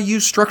why I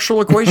use structural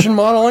equation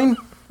modeling?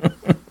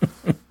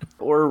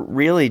 Or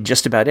really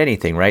just about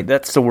anything, right?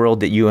 That's the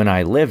world that you and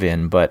I live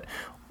in, but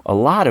a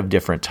lot of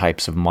different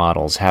types of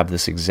models have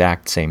this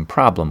exact same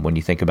problem when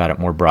you think about it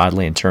more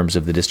broadly in terms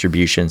of the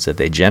distributions that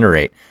they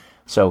generate.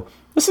 So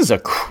this is a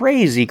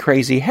crazy,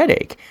 crazy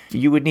headache.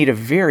 You would need a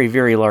very,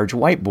 very large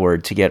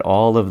whiteboard to get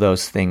all of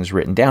those things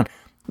written down.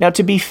 Now,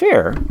 to be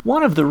fair,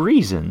 one of the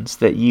reasons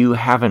that you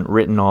haven't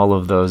written all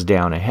of those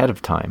down ahead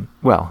of time,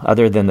 well,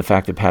 other than the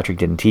fact that Patrick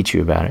didn't teach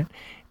you about it,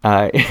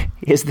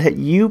 is that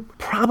you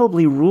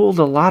probably ruled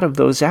a lot of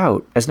those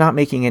out as not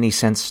making any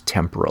sense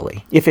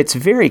temporally. If it's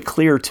very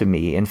clear to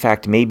me, in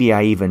fact, maybe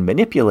I even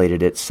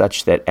manipulated it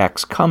such that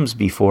X comes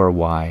before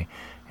Y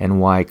and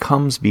Y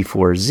comes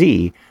before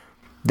Z,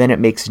 then it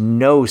makes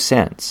no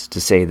sense to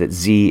say that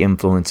Z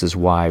influences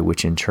Y,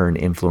 which in turn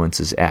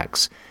influences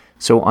X.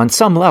 So on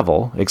some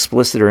level,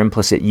 explicit or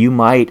implicit, you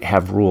might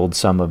have ruled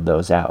some of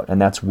those out,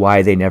 and that's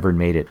why they never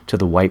made it to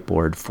the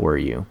whiteboard for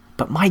you.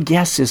 But my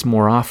guess is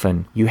more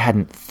often you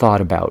hadn't thought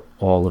about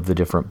all of the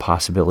different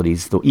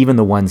possibilities, even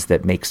the ones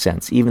that make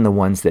sense, even the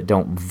ones that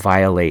don't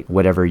violate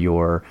whatever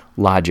your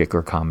logic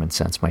or common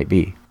sense might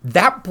be.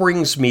 That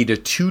brings me to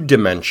 2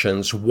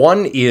 dimensions.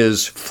 One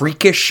is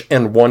freakish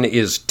and one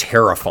is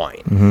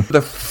terrifying.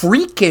 The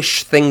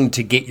freakish thing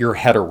to get your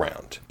head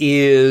around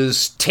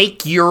is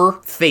take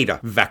your theta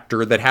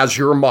vector that has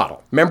your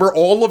model. Remember,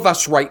 all of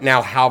us right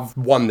now have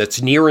one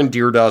that's near and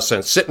dear to us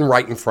and sitting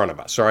right in front of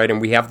us, all right?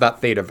 And we have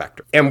that theta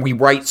vector. And we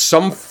write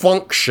some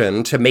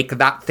function to make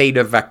that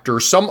theta vector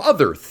some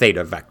other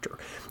theta vector.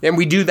 And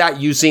we do that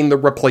using the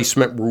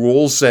replacement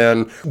rules,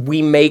 and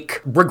we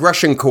make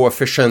regression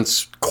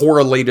coefficients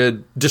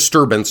correlated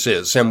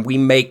disturbances, and we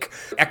make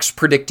X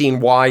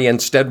predicting Y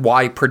instead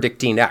Y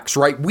predicting X,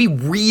 right? We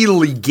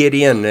really get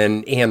in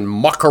and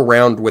muck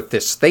around with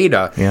this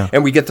theta,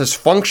 and we get this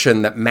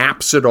function that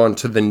maps it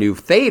onto the new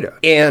theta.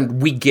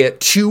 And we get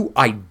 2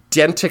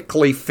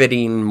 identically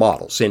fitting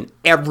models in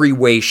every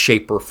way,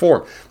 shape, or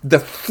form. The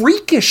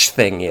freakish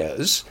thing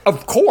is,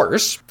 of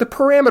course, the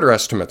parameter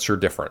estimates are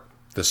different.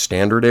 The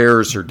standard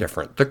errors are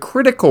different. The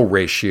critical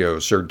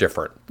ratios are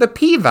different. The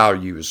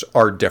p-values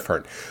are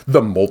different.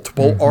 The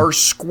multiple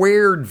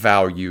r-squared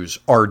values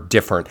are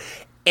different.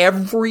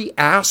 every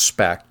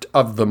aspect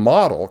of the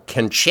model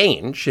can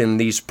change in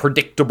these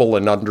predictable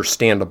and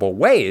understandable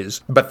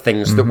ways, but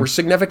things that were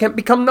significant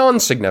become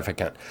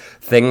non-significant.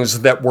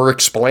 Things that were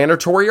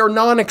explanatory are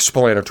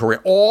non-explanatory.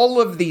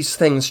 All of these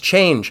things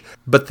change,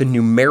 but the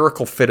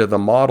numerical fit of the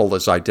model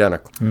is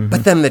identical.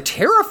 But then the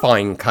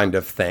terrifying kind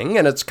of thing,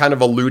 and it's kind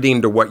of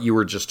alluding to what you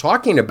were just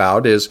talking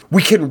about, is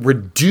we can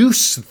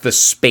reduce the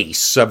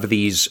space of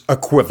these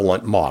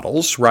equivalent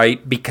models,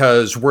 right?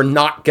 Because we're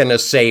not going to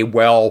say,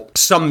 well,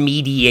 some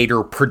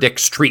mediator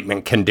predicts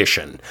treatment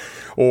condition,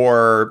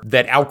 or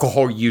that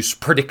alcohol use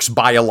predicts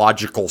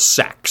biological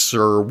sex,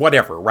 or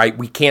whatever, right?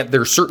 We can't,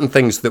 there's certain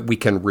things that we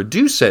can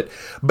reduce it,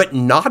 but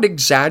not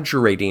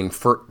exaggerating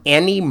for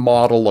any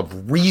model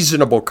of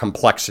reasonable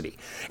complexity.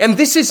 And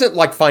this isn't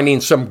like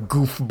finding some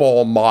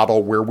goofball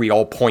model where we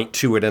all point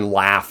to it and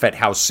laugh at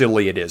how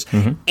silly it is.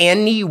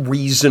 Any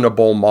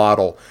reasonable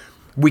model,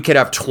 we could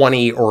have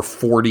 20 or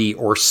 40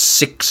 or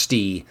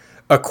 60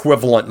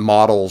 equivalent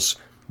models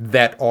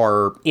that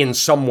are in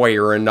some way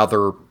or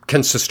another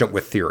consistent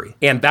with theory.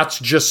 And that's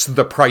just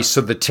the price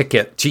of the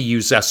ticket to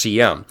use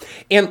SEM.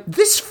 And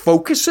this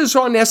focuses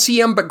on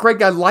SEM, but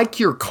Greg, I like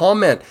your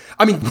comment.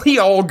 I mean, we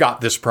all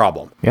got this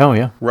problem. Oh,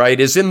 yeah. Right?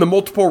 Is in the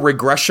multiple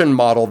regression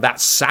model, that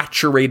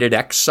saturated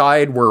X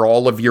side where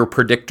all of your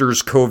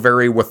predictors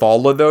covary with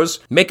all of those,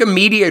 make them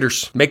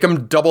mediators, make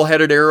them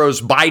double-headed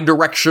arrows,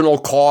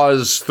 bidirectional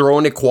cause, throw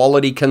an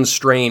equality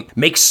constraint,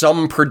 make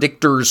some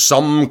predictors,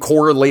 some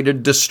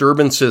correlated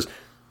disturbances.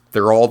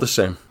 They're all the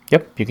same.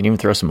 Yep. You can even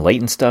throw some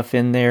latent stuff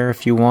in there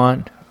if you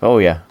want. Oh,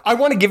 yeah. I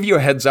want to give you a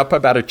heads up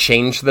about a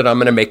change that I'm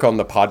going to make on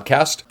the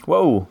podcast.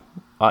 Whoa.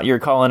 You're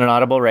calling an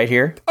audible right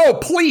here? Oh,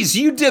 please.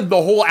 You did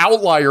the whole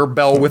outlier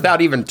bell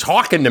without even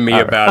talking to me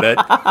about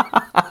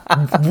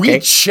it. We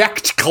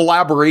checked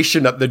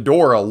collaboration at the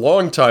door a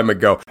long time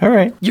ago. All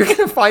right. You're going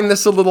to find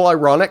this a little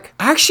ironic.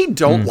 I actually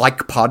don't like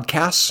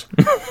podcasts.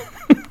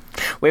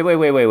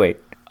 Wait.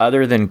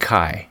 Other than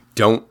Kai.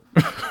 Don't.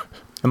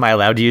 Am I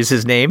allowed to use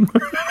his name?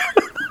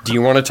 Do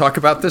you want to talk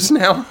about this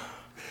now?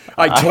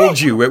 I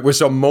told you it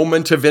was a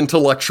moment of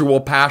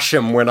intellectual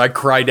passion when I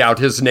cried out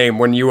his name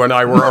when you and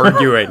I were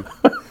arguing.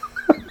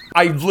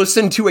 I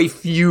listened to a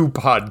few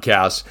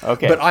podcasts,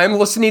 but I'm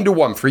listening to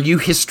one for you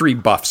history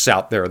buffs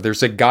out there.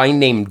 There's a guy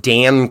named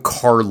Dan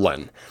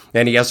Carlin,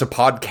 and he has a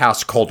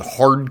podcast called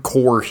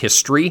Hardcore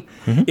History,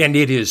 and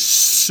it is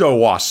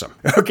so awesome.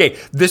 Okay,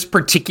 this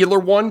particular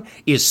one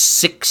is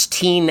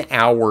 16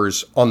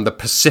 hours on the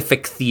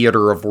Pacific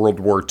theater of World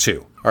War II.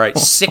 All right,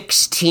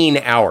 16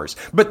 hours.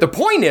 But the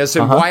point is,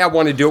 and why I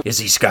want to do it, is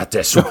he's got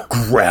this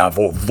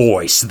gravel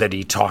voice that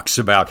he talks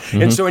about.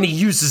 And he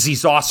uses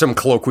these awesome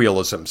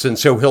colloquialisms. And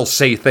so he'll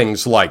say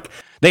things like,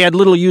 they had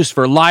little use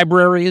for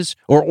libraries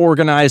or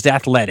organized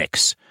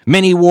athletics.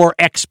 Many wore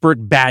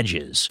expert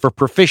badges for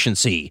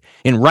proficiency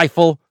in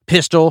rifle,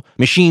 pistol,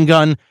 machine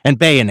gun, and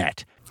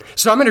bayonet.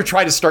 So I'm going to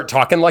try to start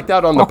talking like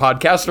that on the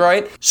podcast,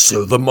 right?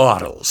 So the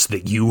models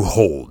that you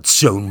hold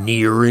so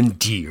near and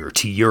dear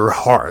to your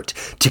heart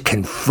to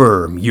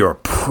confirm your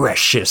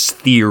precious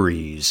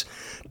theories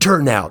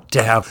turn out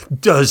to have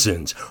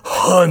dozens,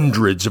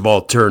 hundreds of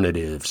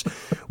alternatives.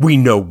 We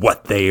know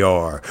what they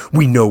are.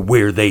 We know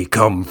where they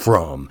come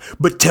from.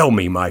 But tell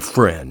me, my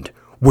friend,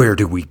 where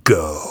do we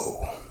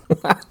go?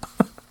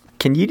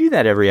 Can you do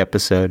that every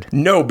episode?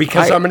 No,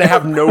 because I'm going to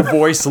have no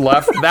voice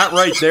left. That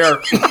right there...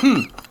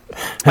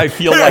 I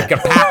feel like a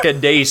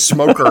pack-a-day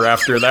smoker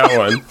after that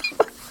one.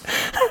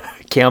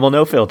 Camel,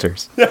 no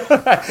filters.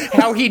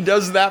 How he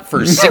does that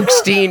for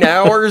 16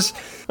 hours,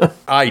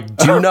 I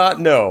do not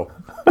know.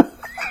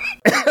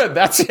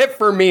 That's it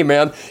for me,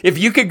 man. If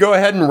you could go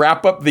ahead and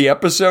wrap up the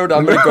episode,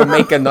 I'm going to go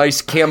make a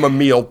nice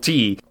chamomile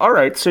tea. All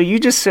right, so you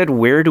just said,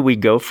 where do we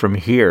go from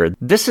here?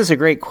 This is a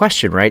great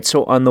question, right?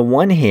 So on the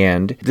one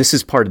hand, this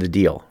is part of the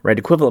deal, right?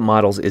 Equivalent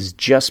models is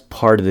just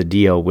part of the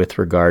deal with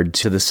regard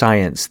to the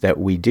science that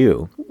we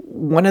do.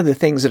 One of the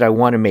things that I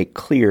want to make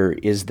clear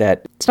is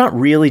that it's not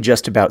really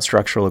just about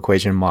structural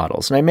equation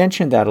models. And I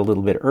mentioned that a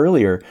little bit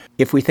earlier.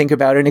 If we think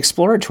about an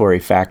exploratory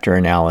factor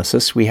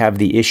analysis, we have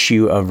the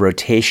issue of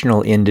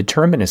rotational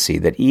indeterminacy,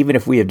 that even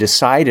if we have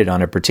decided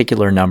on a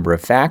particular number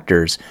of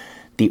factors,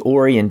 the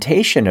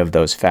orientation of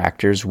those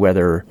factors,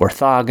 whether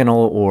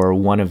orthogonal or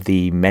one of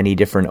the many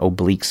different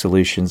oblique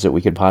solutions that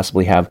we could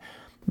possibly have,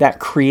 that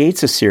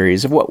creates a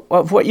series of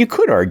what you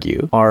could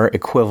argue are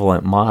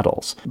equivalent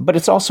models. But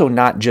it's also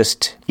not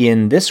just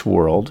in this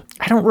world.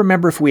 I don't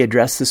remember if we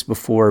addressed this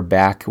before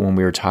back when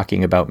we were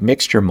talking about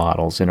mixture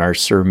models in our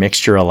Sir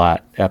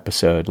Mixture-a-Lot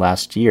episode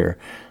last year.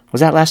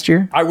 Was that last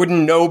year? I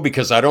wouldn't know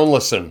because I don't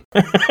listen.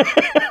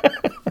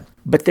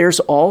 But there's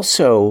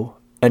also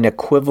an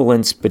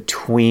equivalence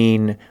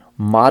between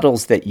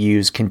models that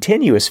use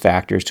continuous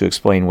factors to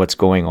explain what's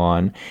going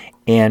on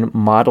and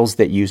models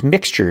that use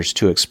mixtures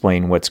to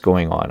explain what's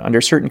going on.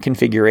 Under certain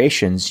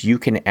configurations, you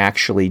can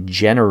actually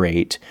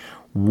generate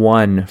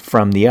one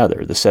from the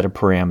other, the set of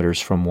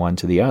parameters from one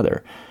to the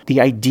other. The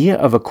idea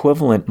of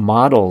equivalent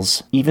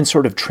models even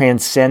sort of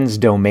transcends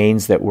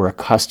domains that we're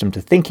accustomed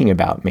to thinking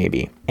about,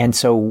 maybe. And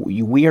so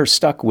we are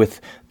stuck with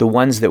the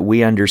ones that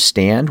we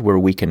understand, where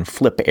we can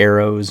flip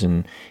arrows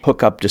and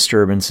hook up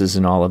disturbances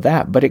and all of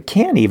that. But it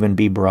can even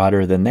be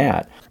broader than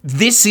that.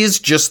 This is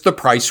just the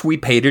price we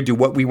pay to do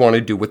what we want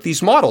to do with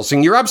these models.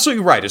 And you're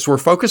absolutely right, as we're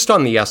focused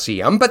on the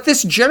SEM, but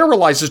this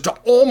generalizes to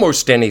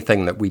almost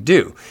anything that we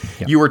do.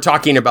 Yep. You were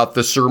talking about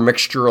the Sir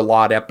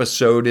Mixture-a-Lot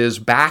episode is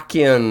back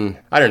in,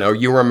 I don't know,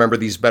 you remember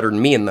these better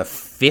than me, in the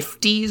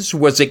 50s,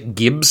 was it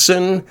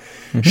Gibson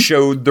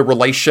showed the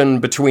relation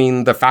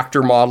between the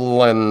factor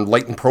model and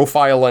latent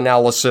profile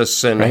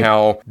analysis and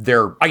how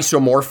they're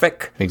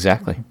isomorphic.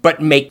 Exactly.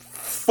 But make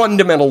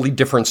fundamentally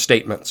different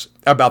statements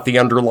about the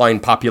underlying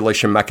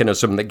population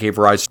mechanism that gave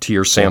rise to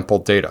your sample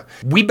data.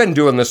 We've been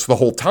doing this the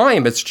whole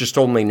time. It's just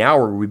only now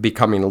are we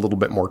becoming a little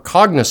bit more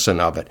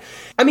cognizant of it.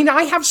 I mean,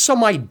 I have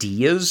some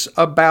ideas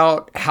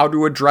about how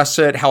to address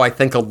it, how I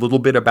think a little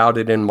bit about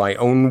it in my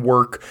own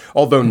work,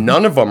 although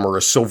none of them are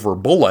a silver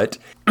bullet.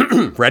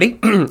 Ready?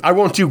 I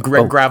won't do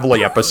Greg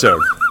Gravelly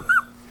episode.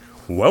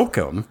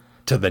 Welcome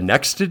to the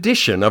next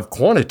edition of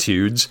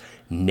Quantitude's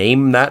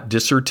Name That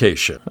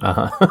Dissertation.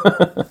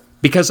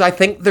 Because I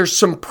think there's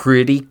some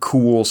pretty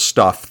cool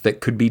stuff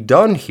that could be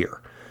done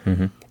here.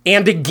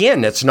 And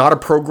again, it's not a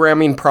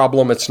programming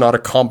problem. It's not a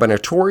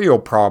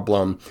combinatorial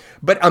problem.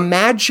 But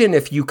imagine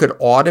if you could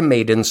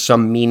automate in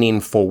some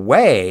meaningful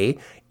way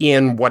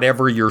in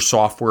whatever your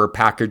software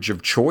package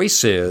of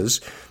choice is,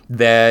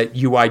 that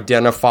you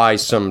identify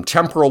some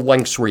temporal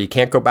links where you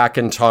can't go back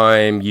in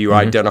time. You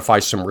identify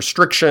some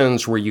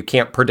restrictions where you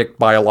can't predict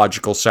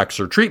biological sex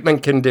or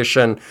treatment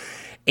condition.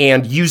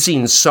 And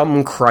using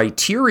some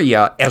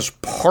criteria as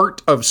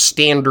part of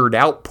standard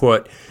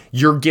output,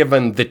 you're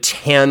given the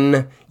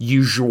 10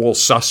 usual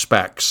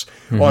suspects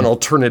on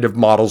alternative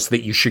models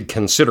that you should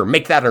consider.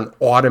 Make that an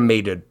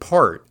automated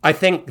part. I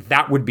think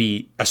that would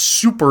be a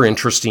super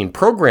interesting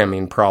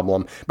programming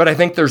problem, but I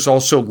think there's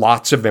also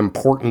lots of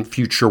important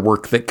future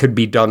work that could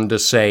be done to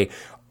say,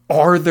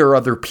 are there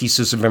other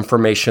pieces of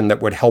information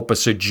that would help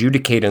us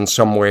adjudicate in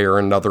some way or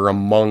another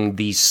among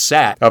these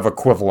set of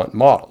equivalent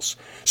models?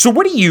 So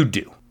what do you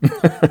do?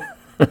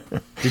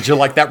 Did you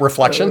like that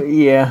reflection?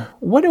 Yeah.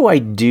 What do I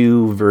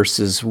do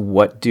versus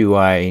what do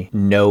I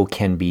know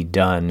can be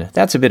done?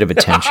 That's a bit of a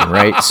tension,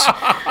 right?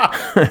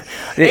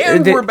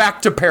 And we're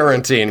back to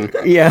parenting.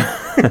 Yeah.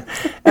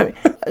 I mean,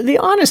 the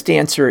honest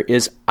answer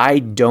is I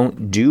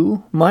don't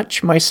do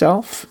much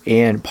myself.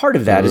 And part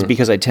of that is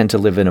because I tend to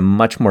live in a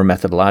much more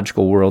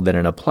methodological world than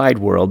an applied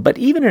world. But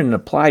even in an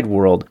applied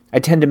world, I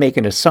tend to make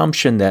an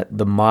assumption that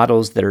the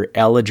models that are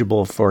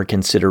eligible for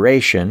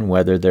consideration,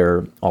 whether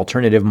they're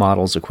alternative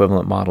models,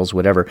 equivalent models,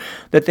 whatever,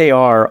 that they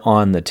are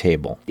on the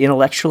table.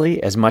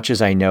 Intellectually, as much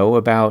as I know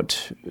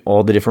about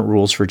all the different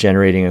rules for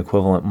generating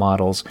equivalent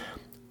models,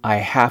 I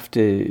have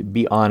to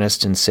be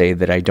honest and say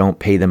that I don't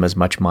pay them as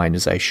much mind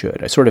as I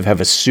should. I sort of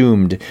have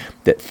assumed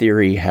that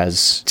theory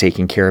has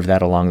taken care of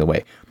that along the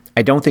way.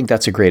 I don't think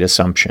that's a great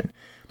assumption.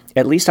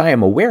 At least I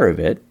am aware of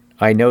it.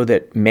 I know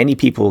that many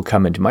people will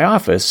come into my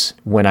office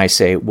when I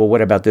say, well,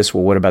 what about this?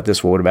 Well, what about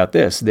this? Well, what about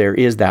this? There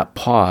is that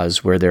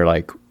pause where they're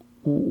like,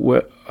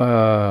 ooh.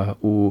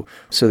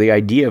 So the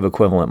idea of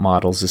equivalent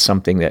models is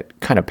something that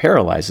kind of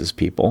paralyzes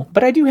people.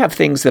 But I do have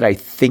things that I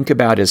think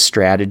about as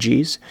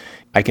strategies.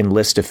 I can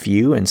list a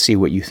few and see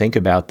what you think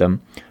about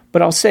them.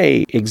 But I'll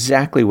say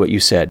exactly what you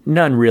said.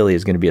 None really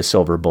is going to be a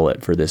silver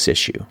bullet for this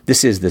issue.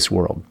 This is this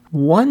world.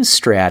 One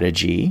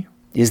strategy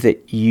is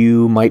that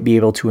you might be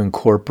able to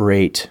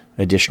incorporate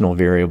additional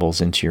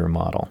variables into your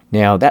model.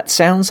 Now, that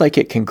sounds like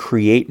it can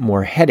create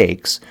more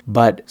headaches,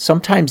 but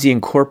sometimes the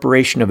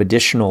incorporation of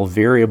additional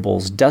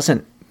variables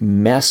doesn't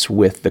mess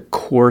with the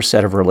core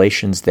set of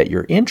relations that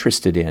you're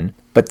interested in,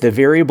 but the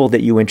variable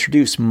that you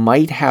introduce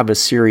might have a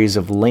series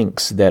of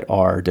links that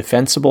are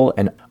defensible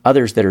and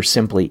others that are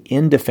simply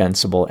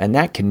indefensible, and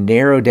that can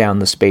narrow down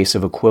the space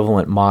of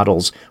equivalent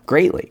models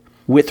greatly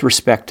with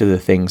respect to the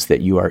things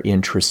that you are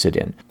interested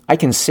in. I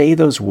can say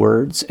those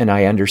words and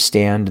I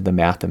understand the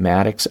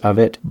mathematics of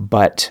it,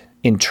 but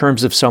in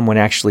terms of someone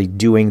actually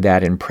doing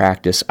that in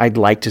practice, I'd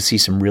like to see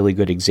some really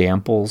good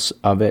examples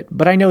of it,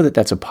 but I know that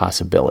that's a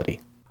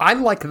possibility. I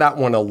like that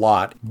one a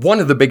lot. One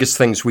of the biggest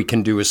things we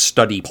can do is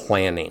study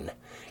planning.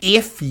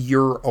 If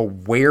you're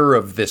aware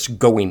of this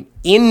going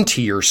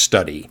into your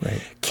study,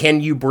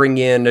 can you bring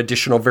in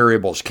additional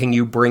variables? Can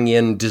you bring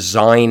in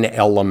design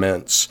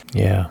elements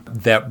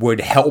that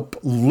would help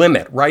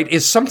limit, right?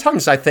 Is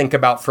sometimes I think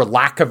about, for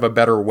lack of a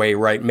better way,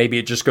 right? Maybe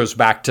it just goes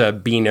back to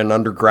being an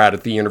undergrad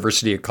at the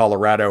University of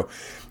Colorado,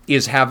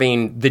 is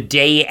having the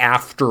day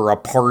after a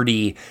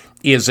party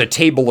is a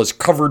table is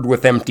covered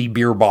with empty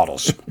beer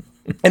bottles.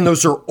 And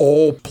those are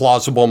all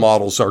plausible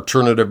models,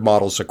 alternative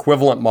models,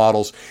 equivalent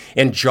models.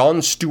 And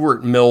John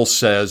Stuart Mill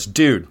says,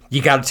 dude,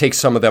 you got to take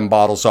some of them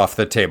bottles off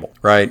the table,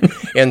 right?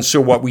 And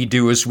so what we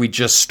do is we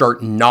just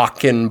start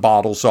knocking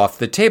bottles off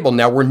the table.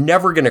 Now, we're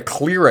never going to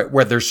clear it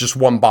where there's just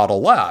one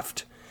bottle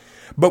left.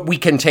 But we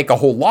can take a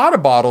whole lot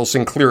of bottles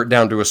and clear it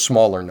down to a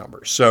smaller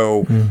number.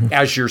 So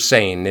as you're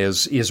saying,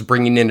 is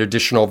bringing in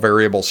additional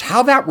variables.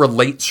 How that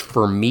relates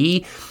for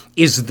me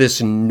is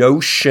this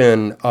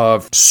notion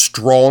of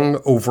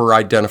strong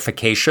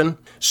over-identification.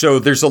 So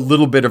there's a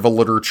little bit of a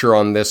literature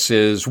on this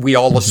is we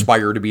all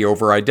aspire to be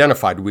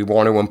over-identified. We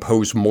want to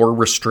impose more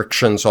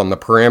restrictions on the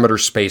parameter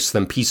space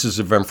than pieces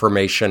of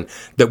information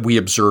that we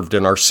observed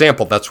in our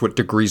sample. That's what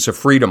degrees of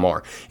freedom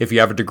are. If you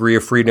have a degree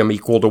of freedom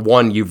equal to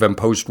 1, you've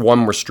imposed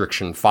 1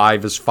 restriction.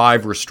 5 is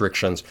 5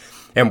 restrictions.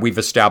 And we've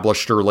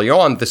established early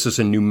on, this is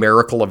a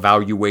numerical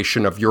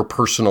evaluation of your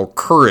personal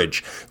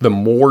courage. The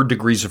more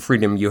degrees of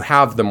freedom you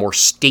have, the more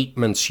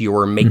statements you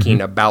are making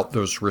about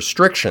those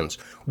restrictions.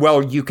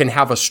 Well, you can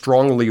have a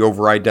strongly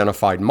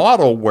over-identified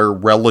model where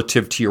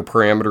relative to your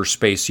parameter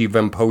space, you've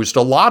imposed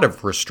a lot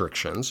of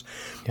restrictions.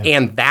 Yeah.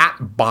 And that,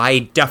 by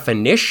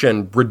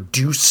definition,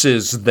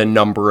 reduces the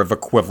number of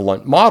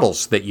equivalent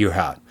models that you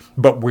had.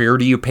 But where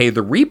do you pay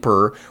the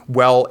reaper?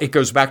 Well, it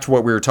goes back to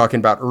what we were talking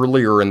about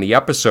earlier in the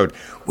episode,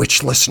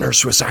 which,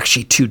 listeners, was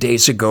actually 2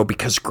 days ago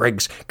because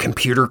Greg's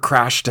computer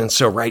crashed. And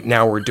so right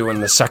now we're doing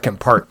the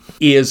second part.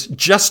 Is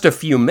just a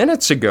few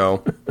minutes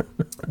ago,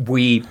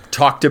 we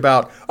talked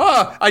about,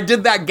 I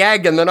did that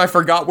gag and then I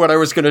forgot what I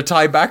was going to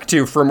tie back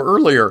to from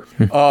earlier.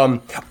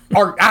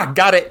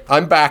 Got it.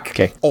 I'm back.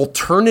 Okay.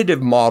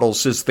 Alternative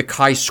models is the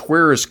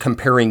chi-square is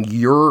comparing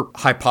your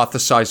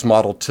hypothesized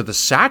model to the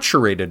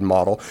saturated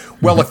model.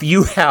 Well, if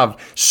you have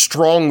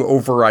strong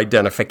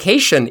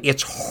over-identification,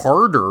 it's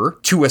harder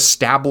to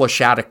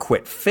establish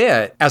adequate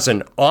fit as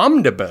an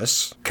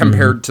omnibus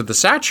compared to the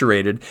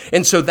saturated.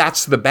 And so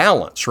that's the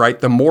balance, right?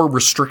 The more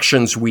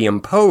restrictions we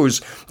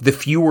impose, the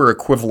fewer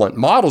equivalent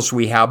models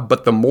we have,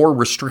 but the more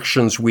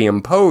restrictions we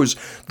impose,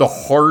 the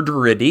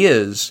harder it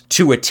is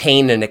to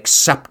attain an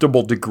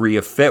acceptable degree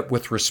of fit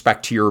with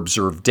respect to your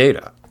observed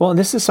data. Well, and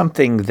this is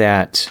something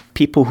that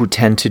people who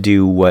tend to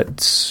do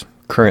what's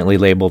currently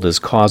labeled as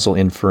causal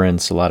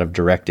inference, a lot of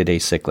directed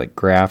acyclic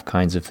graph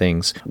kinds of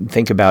things,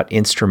 think about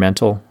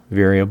instrumental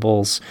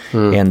variables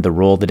and the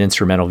role that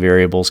instrumental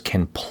variables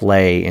can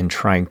play in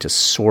trying to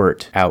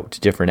sort out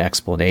different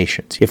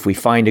explanations. If we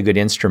find a good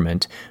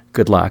instrument,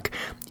 good luck.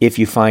 If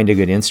you find a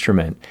good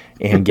instrument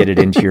and get it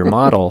into your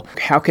model,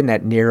 how can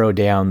that narrow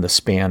down the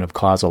span of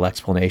causal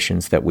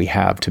explanations that we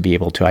have to be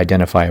able to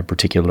identify a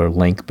particular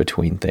link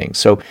between things?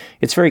 So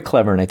it's very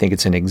clever, and I think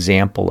it's an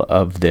example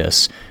of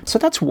this. So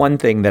that's one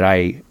thing that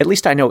at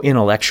least I know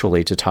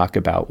intellectually to talk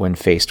about when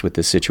faced with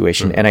this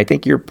situation. And I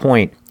think your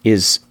point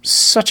is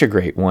such a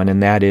great one,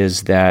 and that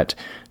is that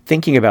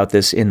thinking about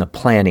this in the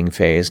planning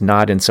phase,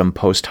 not in some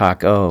post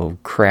hoc, oh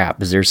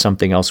crap, is there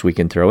something else we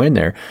can throw in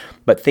there?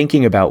 But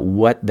thinking about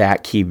what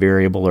that key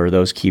variable or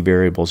those key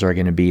variables are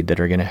going to be that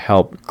are going to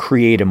help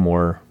create a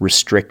more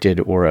restricted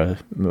or a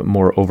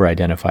more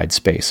over-identified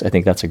space. I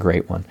think that's a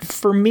great one.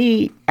 For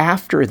me,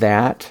 after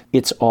that,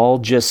 it's all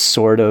just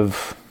sort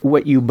of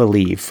what you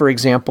believe. For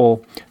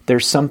example,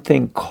 there's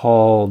something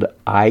called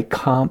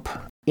ICOMP,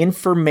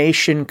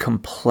 Information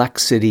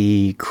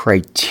Complexity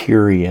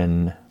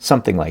Criterion,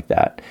 something like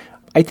that.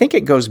 I think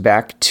it goes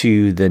back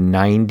to the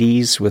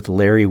 90s with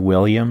Larry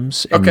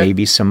Williams and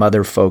maybe some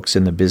other folks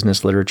in the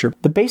business literature.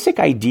 The basic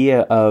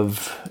idea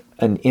of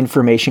an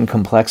information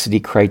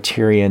complexity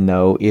criterion,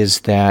 though,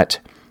 is that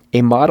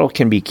a model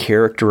can be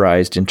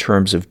characterized in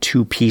terms of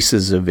two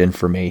pieces of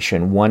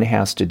information. One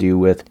has to do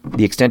with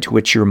the extent to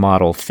which your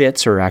model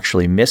fits or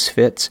actually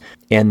misfits,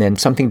 and then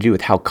something to do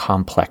with how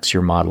complex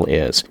your model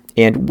is.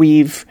 And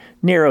we've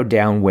narrowed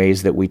down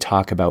ways that we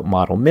talk about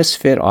model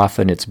misfit.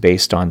 Often it's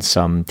based on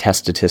some test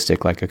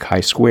statistic like a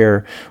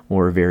chi-square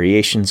or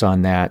variations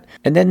on that.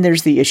 And then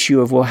there's the issue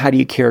of, well, how do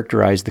you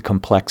characterize the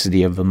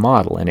complexity of the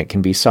model? And it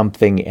can be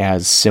something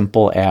as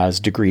simple as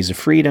degrees of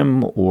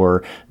freedom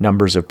or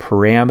numbers of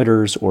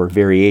parameters or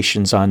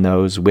variations on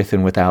those with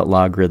and without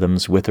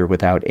logarithms, with or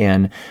without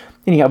n.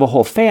 And you have a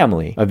whole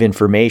family of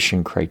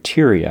information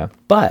criteria.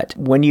 But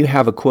when you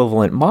have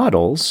equivalent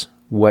models,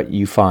 what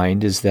you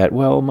find is that,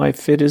 well, my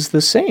fit is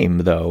the same,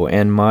 though,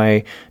 and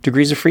my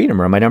degrees of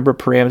freedom or my number of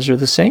parameters are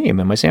the same,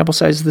 and my sample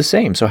size is the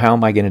same. So how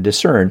am I going to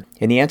discern?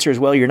 And the answer is,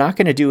 well, you're not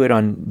going to do it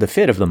on the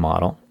fit of the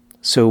model.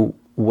 So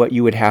what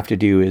you would have to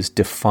do is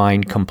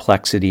define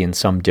complexity in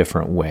some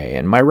different way.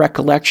 And my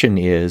recollection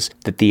is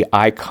that the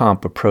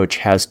ICOMP approach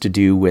has to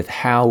do with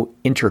how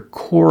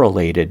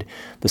intercorrelated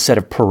the set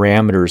of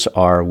parameters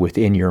are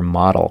within your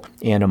model.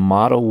 And a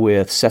model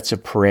with sets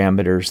of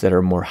parameters that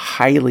are more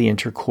highly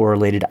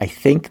intercorrelated, I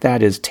think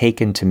that is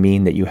taken to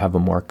mean that you have a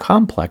more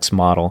complex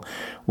model,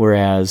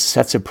 whereas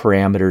sets of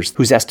parameters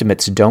whose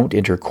estimates don't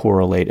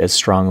intercorrelate as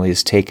strongly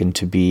is taken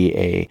to be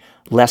a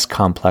less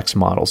complex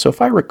model. So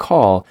if I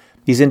recall,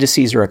 these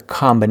indices are a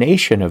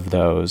combination of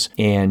those,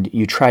 and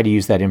you try to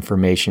use that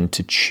information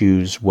to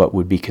choose what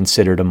would be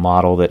considered a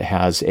model that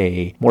has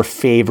a more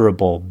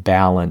favorable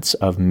balance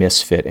of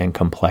misfit and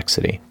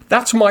complexity.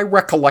 That's my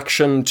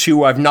recollection,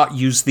 too. I've not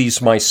used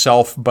these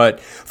myself, but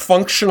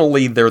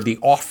functionally, they're the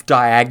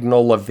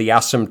off-diagonal of the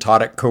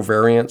asymptotic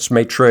covariance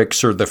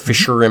matrix or the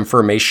Fisher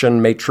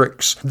information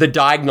matrix. The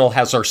diagonal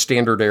has our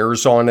standard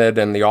errors on it,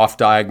 and the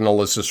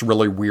off-diagonal is this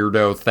really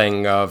weirdo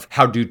thing of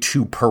how do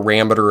two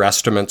parameter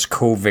estimates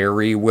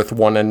covary with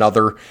one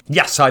another.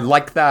 Yes, I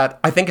like that.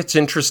 I think it's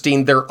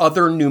interesting. There are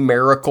other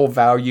numerical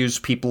values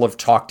people have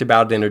talked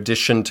about in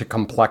addition to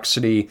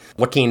complexity,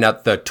 looking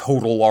at the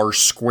total R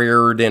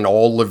squared in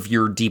all of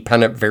your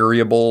dependent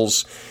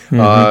variables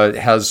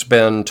has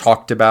been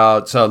talked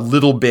about. A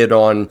little bit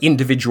on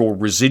individual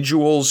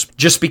residuals.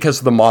 Just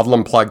because the model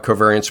implied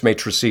covariance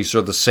matrices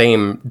are the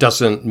same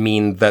doesn't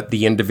mean that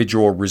the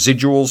individual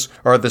residuals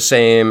are the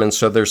same, and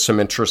so there's some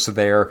interest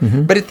there.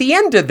 But at the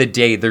end of the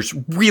day, there's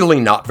really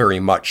not very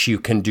much you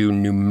can do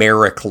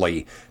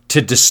numerically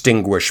to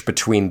distinguish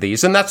between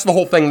these. And that's the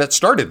whole thing that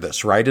started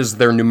this, right? Is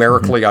they're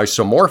numerically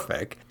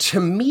isomorphic. To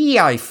me,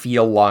 I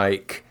feel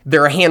like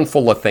there are a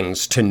handful of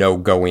things to know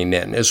going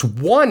in.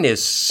 One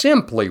is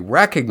simply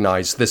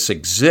recognize this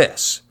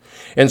exists.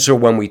 And so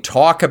when we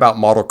talk about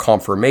model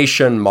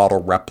confirmation,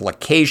 model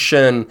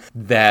replication,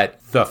 that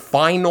the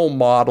final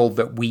model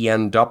that we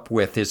end up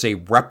with is a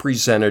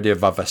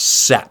representative of a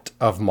set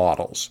of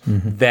models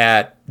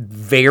that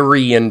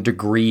vary in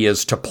degree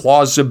as to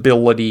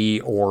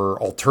plausibility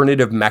or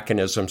alternative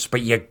mechanisms,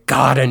 but you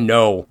gotta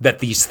know that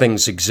these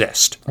things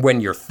exist when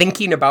you're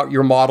thinking about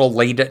your model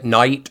late at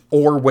night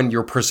or when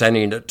you're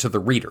presenting it to the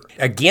reader.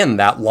 Again,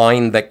 that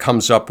line that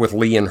comes up with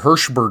Lee and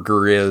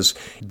Hirschberger is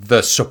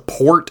the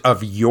support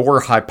of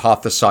your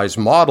hypothesized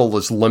model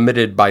is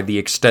limited by the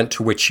extent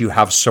to which you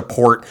have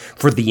support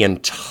for the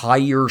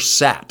entire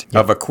set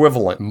of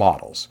equivalent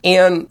models.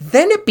 And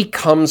then it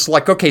becomes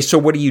like, okay, so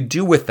what do you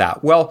do with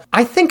that? Well,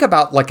 I think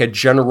about like a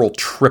general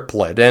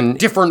triplet, and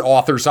different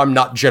authors, I'm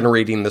not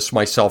generating this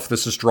myself.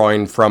 This is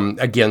drawing from,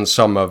 again,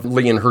 some of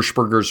Lee and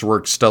Hirschberger's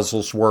work,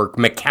 Stelzel's work.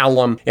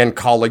 McCallum and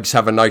colleagues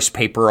have a nice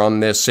paper on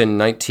this in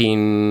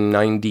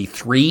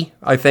 1993,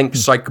 I think,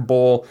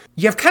 PsychBull.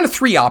 You have kind of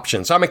three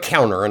options. I'm a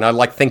counter, and I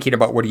like thinking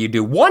about what do you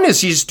do. One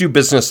is you just do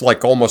business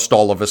like almost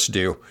all of us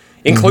do,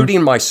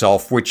 including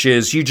myself, which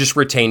is you just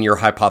retain your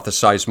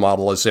hypothesized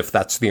model as if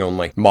that's the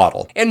only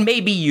model. And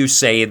maybe you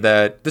say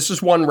that this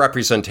is one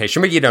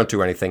representation, but you don't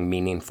do anything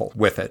meaningful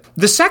with it.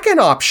 The second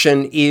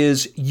option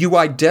is you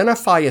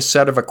identify a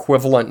set of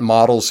equivalent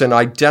models and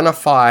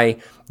identify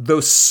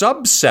those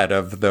subset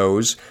of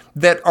those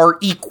that are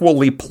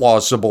equally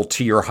plausible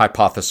to your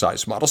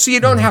hypothesized model. So you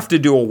don't have to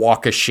do a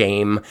walk of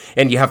shame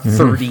and you have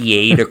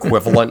 38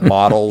 equivalent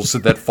models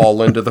that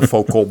fall into the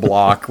focal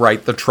block,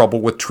 right? The trouble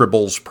with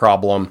Tribble's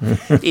problem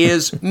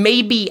is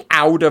maybe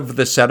out of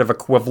the set of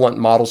equivalent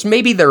models,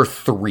 maybe there are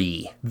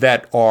 3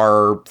 that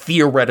are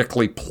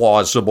theoretically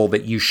plausible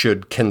that you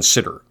should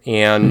consider.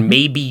 And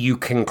maybe you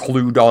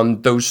conclude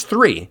on those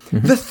 3.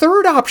 The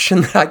third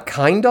option that I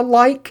kind of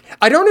like,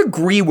 I don't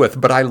agree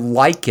with, but I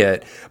like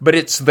it, but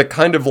it's the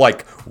kind of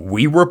like,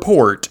 we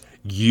report,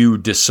 you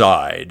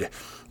decide.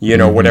 You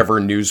know, whatever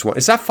news one.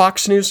 Is that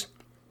Fox News?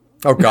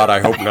 Oh, God, I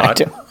hope not.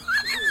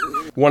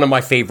 One of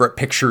my favorite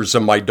pictures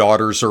of my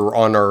daughters are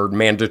on our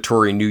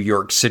mandatory New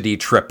York City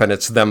trip, and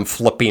it's them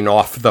flipping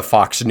off the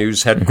Fox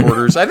News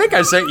headquarters. I think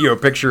I sent you a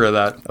picture of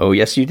that. Oh,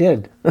 yes, you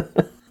did.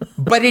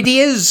 But it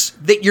is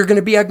that you're going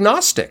to be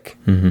agnostic,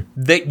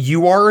 that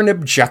you are an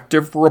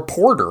objective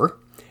reporter,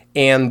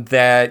 and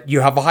that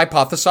you have a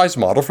hypothesized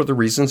model for the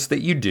reasons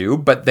that you do,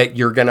 but that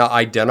you're going to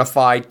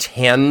identify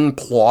 10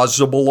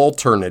 plausible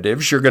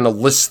alternatives. You're going to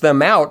list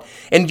them out,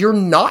 and you're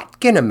not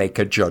going to make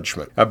a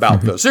judgment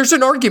about those. There's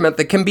an argument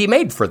that can be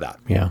made for that.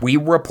 Yeah. We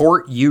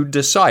report, you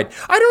decide.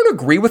 I don't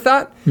agree with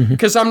that,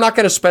 because I'm not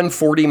going to spend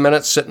 40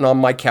 minutes sitting on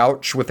my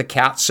couch with a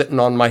cat sitting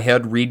on my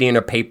head reading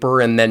a paper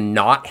and then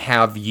not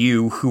have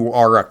you, who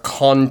are a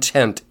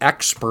content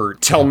expert,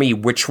 tell me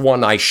which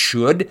one I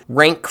should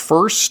rank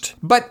first.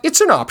 But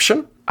it's an option.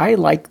 I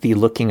like the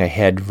looking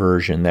ahead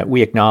version, that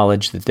we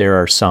acknowledge that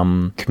there are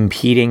some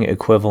competing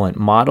equivalent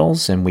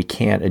models and we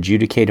can't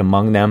adjudicate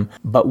among them,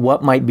 but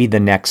what might be the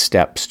next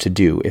steps to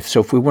do? If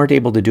we weren't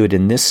able to do it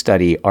in this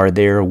study, are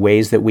there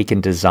ways that we can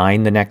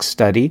design the next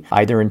study,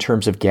 either in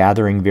terms of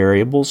gathering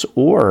variables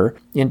or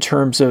in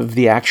terms of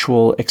the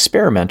actual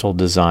experimental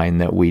design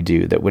that we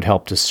do that would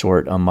help to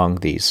sort among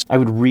these? I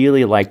would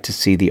really like to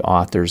see the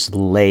authors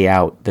lay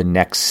out the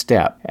next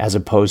step, as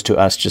opposed to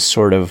us just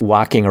sort of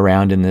walking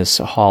around in this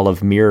hall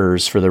of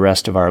mirrors for the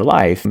rest of our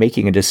life,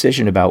 making a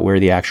decision about where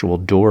the actual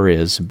door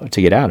is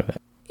to get out of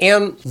it.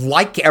 And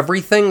like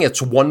everything,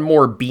 it's one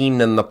more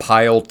bean in the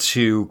pile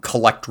to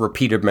collect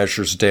repeated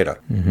measures data.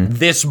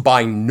 This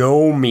by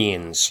no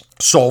means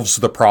solves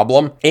the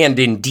problem. And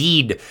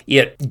indeed,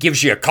 it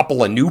gives you a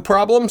couple of new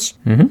problems,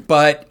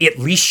 but at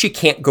least you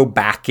can't go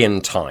back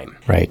in time.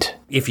 Right.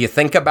 If you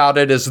think about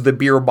it as the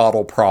beer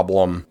bottle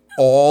problem,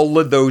 all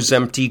of those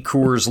empty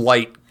Coors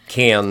Light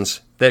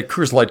cans, that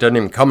Coors Light doesn't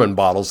even come in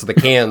bottles, the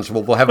cans,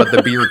 we'll have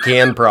the beer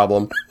can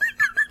problem.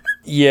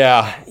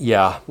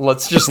 Yeah,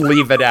 let's just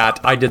leave it at,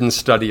 I didn't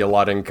study a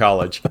lot in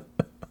college.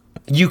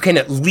 you can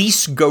at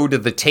least go to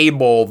the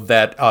table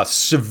that a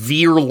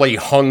severely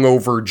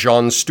hungover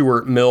John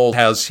Stuart Mill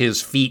has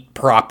his feet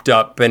propped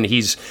up and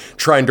he's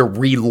trying to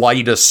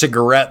relight a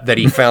cigarette that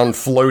he found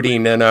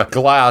floating in a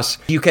glass.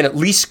 You can at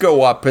least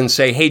go up and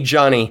say, hey,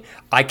 Johnny,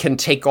 I can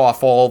take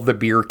off all the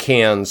beer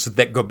cans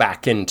that go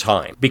back in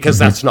time, because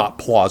that's not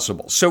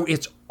plausible. So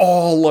it's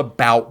all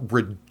about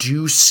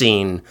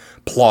reducing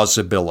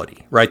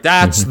plausibility, right?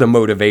 That's the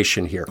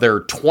motivation here. There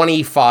are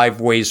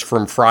 25 ways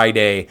from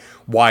Friday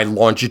why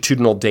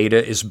longitudinal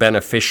data is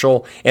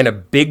beneficial, and a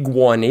big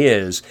one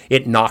is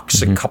it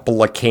knocks a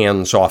couple of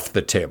cans off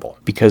the table.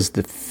 Because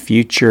the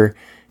future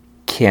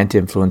can't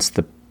influence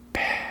the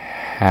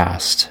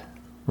past,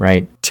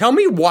 right? Tell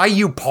me why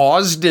you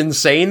paused in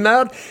saying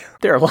that.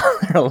 There are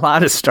a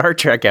lot of Star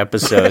Trek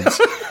episodes.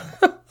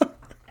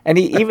 And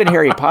even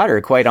Harry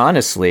Potter, quite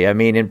honestly. I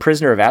mean, in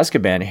Prisoner of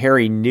Azkaban,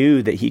 Harry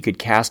knew that he could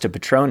cast a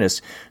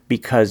Patronus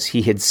because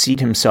he had seen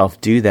himself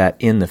do that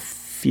in the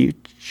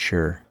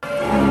future.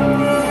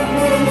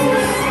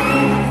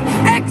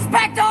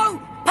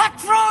 Expecto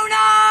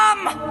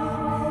Patronum!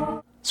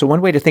 So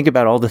one way to think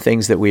about all the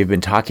things that we've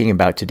been talking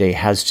about today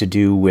has to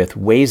do with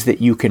ways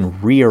that you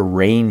can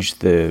rearrange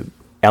the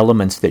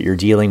elements that you're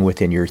dealing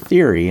with in your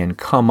theory and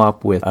come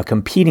up with a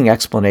competing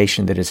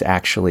explanation that is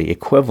actually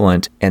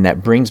equivalent. And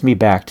that brings me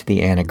back to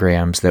the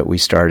anagrams that we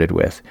started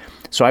with.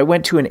 So I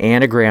went to an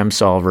anagram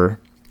solver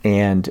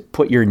and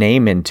put your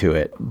name into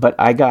it, but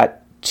I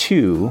got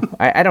 2.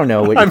 I don't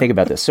know what you think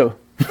about this. So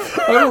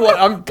I don't know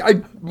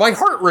what, my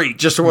heart rate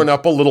just went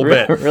up a little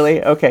bit.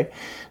 Really? Okay.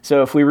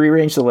 So if we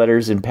rearrange the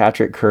letters in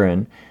Patrick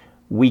Curran,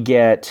 we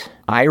get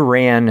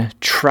Iran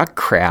truck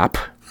crap.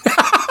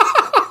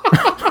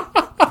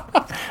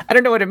 I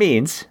don't know what it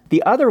means.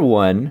 The other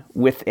one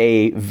with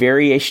a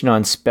variation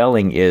on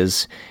spelling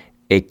is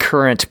a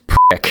current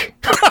prick.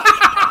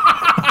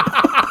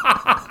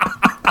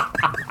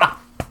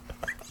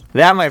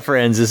 That, my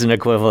friends, is an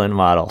equivalent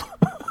model.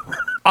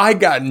 I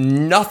got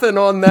nothing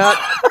on that.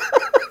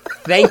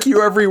 Thank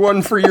you,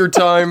 everyone, for your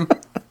time.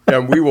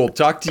 And we will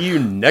talk to you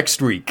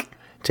next week.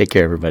 Take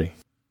care, everybody.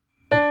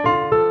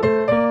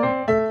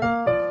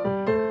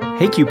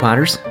 Hey,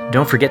 Coupotters.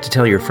 Don't forget to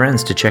tell your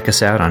friends to check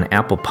us out on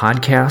Apple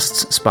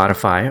Podcasts,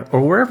 Spotify, or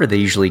wherever they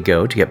usually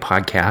go to get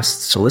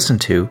podcasts to listen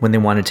to when they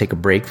want to take a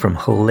break from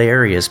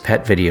hilarious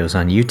pet videos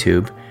on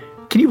YouTube.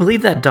 Can you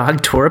believe that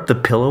dog tore up the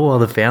pillow while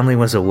the family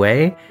was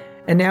away?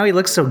 And now he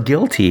looks so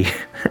guilty.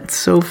 That's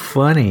so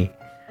funny.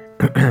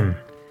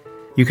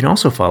 You can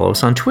also follow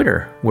us on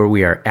Twitter, where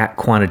we are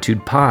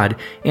 @QuantitudePod,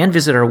 and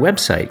visit our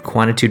website,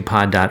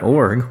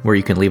 quantitudepod.org, where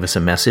you can leave us a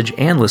message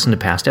and listen to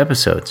past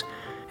episodes.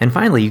 And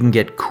finally, you can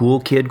get Cool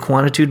Kid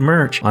Quantitude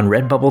merch on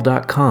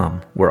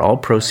redbubble.com, where all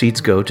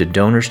proceeds go to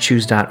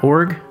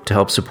donorschoose.org to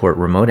help support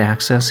remote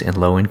access and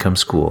low-income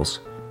schools.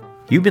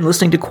 You've been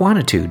listening to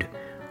Quantitude.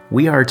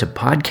 We are to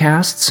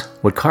podcasts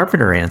what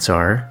carpenter ants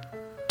are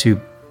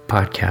to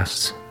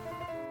podcasts.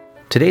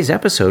 Today's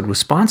episode was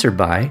sponsored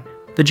by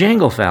the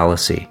Jangle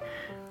Fallacy,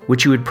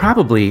 which you would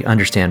probably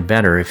understand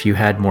better if you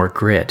had more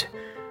grit,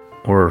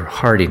 or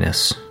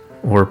hardiness,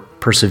 or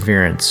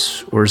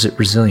perseverance, or is it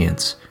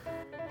resilience?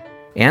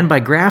 And by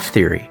graph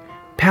theory.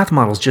 Path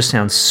models just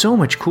sound so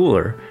much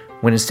cooler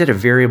when instead of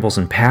variables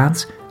and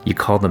paths, you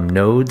call them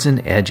nodes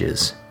and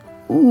edges.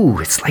 Ooh,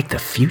 it's like the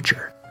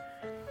future.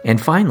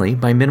 And finally,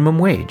 by minimum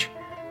wage.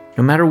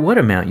 No matter what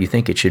amount you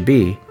think it should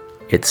be,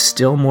 it's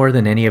still more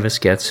than any of us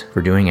gets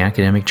for doing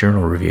academic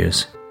journal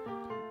reviews.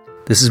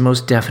 This is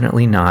most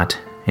definitely not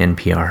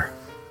NPR.